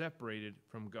were separated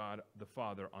from God the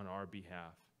Father on our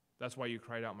behalf. That's why you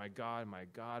cried out, my God,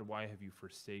 why have you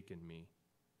forsaken me?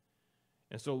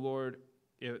 And so, Lord,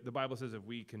 the Bible says if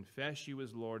we confess you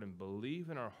as Lord and believe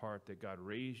in our heart that God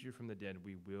raised you from the dead,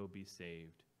 we will be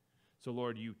saved. So,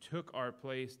 Lord, you took our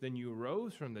place, then you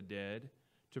rose from the dead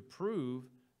to prove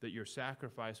that your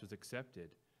sacrifice was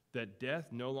accepted, that death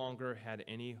no longer had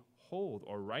any hold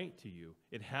or right to you.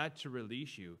 It had to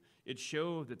release you. It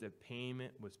showed that the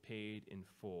payment was paid in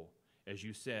full. As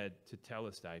you said, to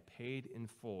Telestai, paid in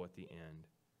full at the end.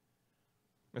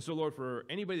 And so, Lord, for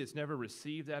anybody that's never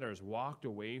received that or has walked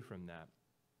away from that,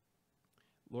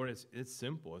 Lord, it's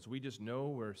simple. As we just know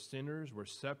we're sinners, we're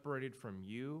separated from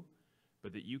you,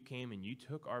 but that you came and you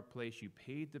took our place. You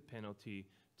paid the penalty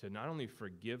to not only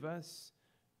forgive us,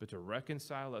 but to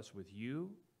reconcile us with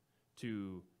you,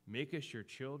 to make us your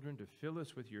children, to fill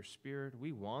us with your Spirit.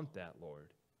 We want that, Lord.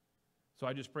 So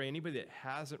I just pray anybody that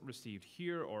hasn't received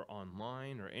here or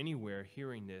online or anywhere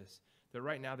hearing this, that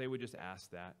right now they would just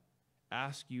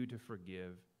ask you to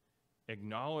forgive,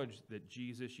 acknowledge that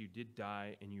Jesus, you did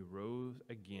die and you rose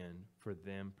again for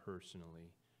them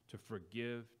personally, to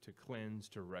forgive, to cleanse,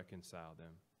 to reconcile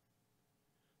them.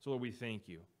 So Lord, we thank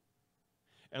you.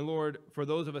 And Lord, for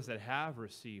those of us that have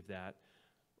received that,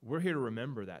 we're here to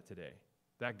remember that today.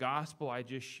 That gospel I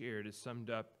just shared is summed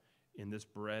up in this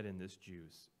bread and this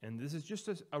juice. And this is just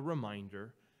a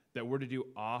reminder that we're to do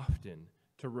often,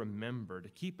 to remember, to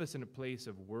keep us in a place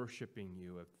of worshiping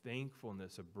you, of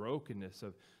thankfulness, of brokenness,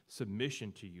 of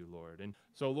submission to you, Lord. And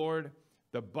so, Lord,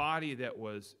 the body that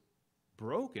was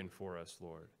broken for us,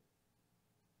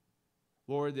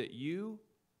 Lord, that you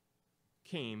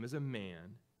came as a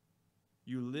man,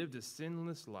 you lived a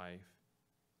sinless life,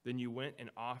 then you went and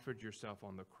offered yourself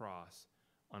on the cross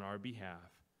on our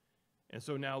behalf. And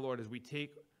so now, Lord, as we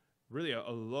take, really a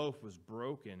loaf was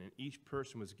broken and each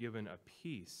person was given a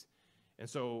piece. And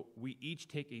so we each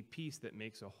take a piece that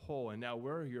makes a whole. And now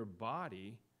we're your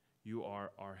body, you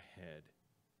are our head.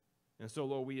 And so,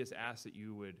 Lord, we just ask that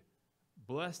you would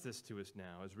bless this to us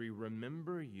now as we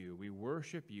remember you, we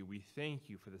worship you, we thank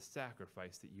you for the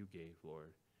sacrifice that you gave,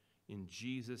 Lord. In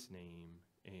Jesus' name,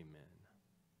 amen.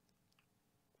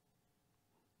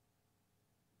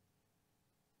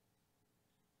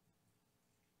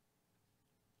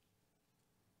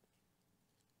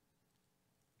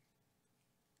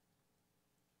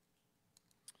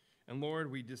 And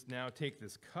Lord, we just now take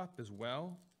this cup as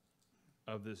well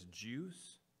of this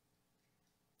juice.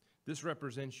 This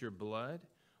represents your blood.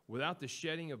 Without the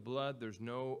shedding of blood, there's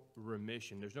no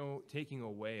remission. There's no taking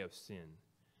away of sin.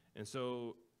 And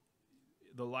so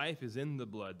the life is in the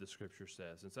blood, the scripture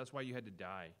says. And so that's why you had to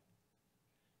die.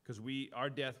 Because our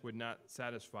death would not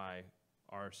satisfy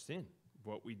our sin,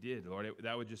 what we did, Lord.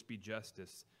 That would just be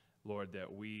justice, Lord, that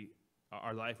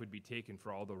our life would be taken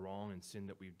for all the wrong and sin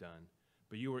that we've done.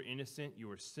 But you were innocent, you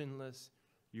were sinless,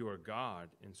 you are God,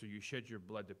 and so you shed your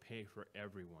blood to pay for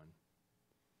everyone.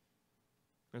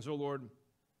 And so, Lord,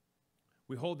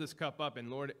 we hold this cup up,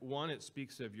 and Lord, one, it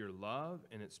speaks of your love,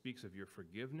 and it speaks of your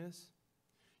forgiveness.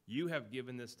 You have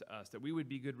given this to us, that we would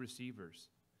be good receivers,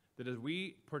 that as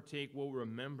we partake, we'll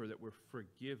remember that we're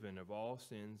forgiven of all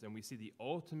sins, and we see the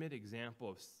ultimate example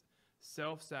of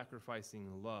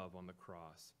self-sacrificing love on the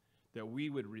cross, that we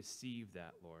would receive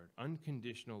that, Lord,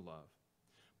 unconditional love.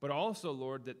 But also,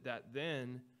 Lord, that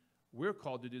then we're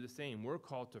called to do the same. We're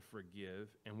called to forgive,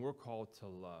 and we're called to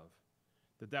love.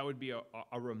 That would be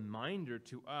a reminder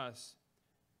to us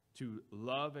to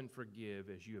love and forgive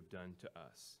as you have done to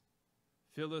us.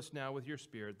 Fill us now with your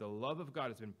Spirit. The love of God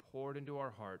has been poured into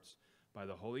our hearts by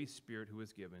the Holy Spirit who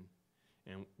is given,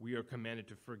 and we are commanded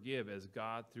to forgive as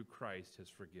God through Christ has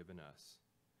forgiven us.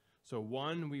 So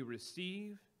one, we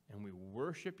receive and we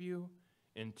worship you,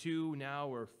 and two, now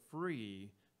we're free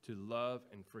to love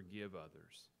and forgive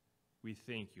others. We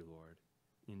thank you, Lord.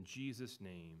 In Jesus'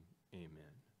 name, amen.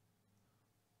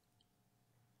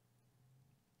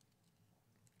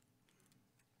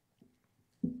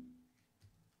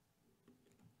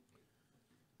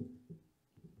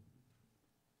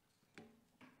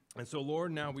 And so,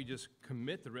 Lord, now we just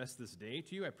commit the rest of this day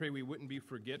to you. I pray we wouldn't be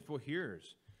forgetful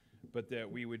hearers, but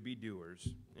that we would be doers.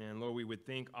 And Lord, we would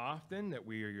think often that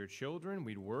we are your children.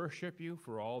 We'd worship you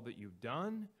for all that you've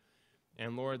done.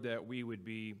 And Lord, that we would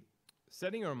be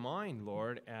setting our mind,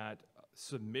 Lord, at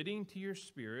submitting to your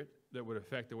Spirit that would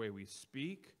affect the way we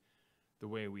speak, the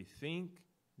way we think,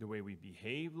 the way we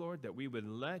behave, Lord, that we would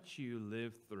let you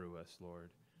live through us,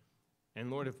 Lord. And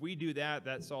Lord, if we do that,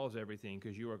 that solves everything,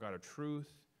 because you are God of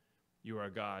truth. You are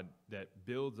a God that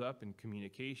builds up in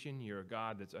communication. You're a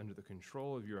God that's under the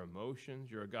control of your emotions.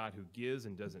 You're a God who gives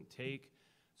and doesn't take.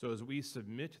 So as we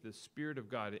submit to the Spirit of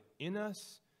God in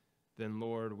us, then,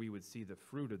 Lord, we would see the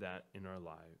fruit of that in our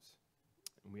lives.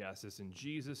 And we ask this in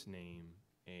Jesus' name,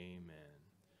 amen.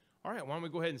 All right, why don't we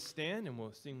go ahead and stand, and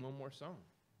we'll sing one more song.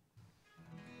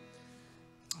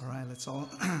 All right, let's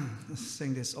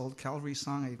sing this old Calvary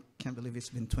song. I can't believe it's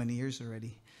been 20 years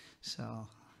already. So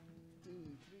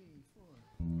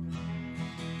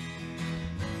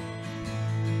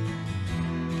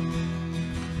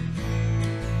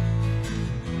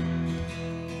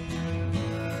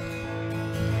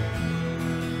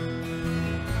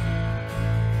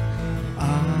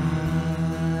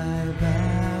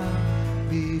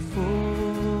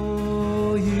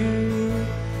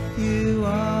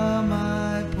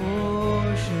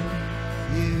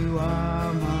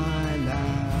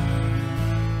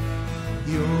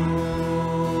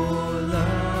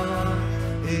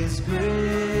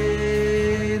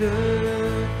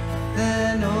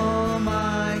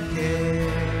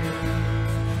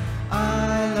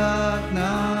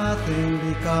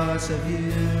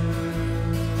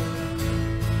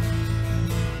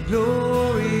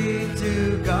Glory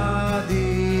to God,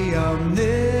 the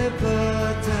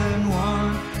omnipotent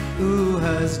one, who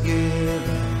has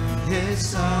given his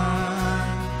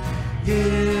Son,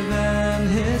 given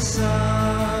his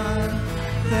Son.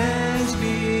 Thanks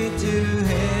be to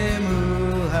him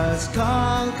who has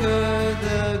conquered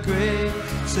the grave,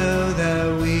 so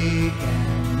that we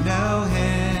can know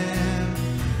him,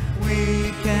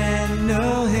 we can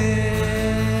know him.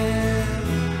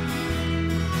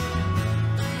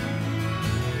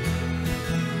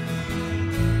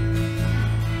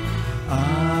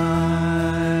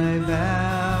 I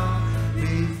bow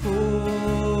before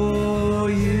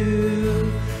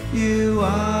you, you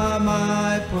are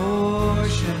my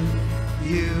portion,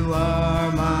 you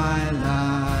are my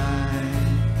life.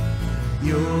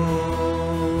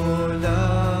 Your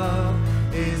love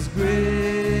is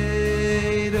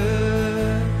greater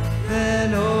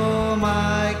than all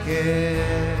my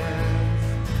cares.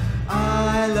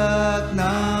 I lack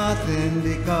nothing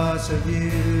because of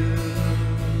you.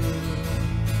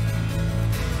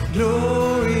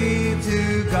 Glory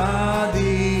to God,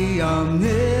 the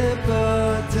omnipotent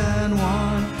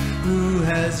one, who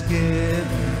has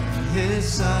given his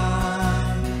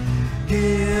Son,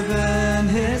 given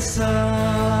his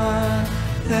Son.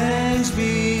 Thanks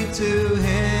be to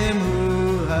him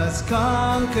who has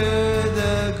conquered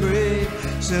the grave,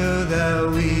 so that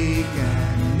we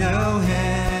can know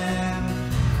him,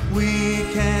 we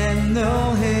can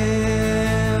know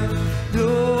him.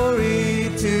 Glory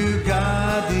to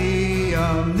God, the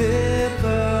omnipotent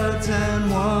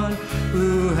one,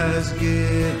 who has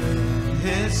given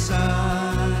his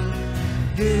Son,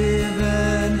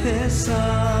 given his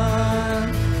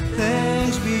Son.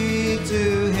 Thanks be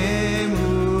to him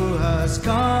who has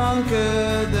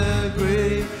conquered the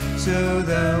grave, so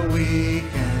that we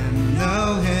can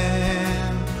know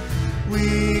him,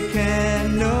 we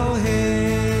can know him.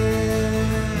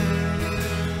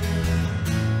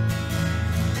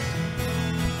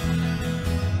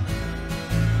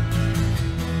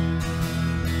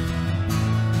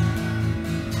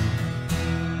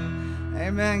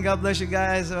 Amen. God bless you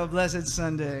guys. Have a blessed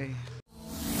Sunday.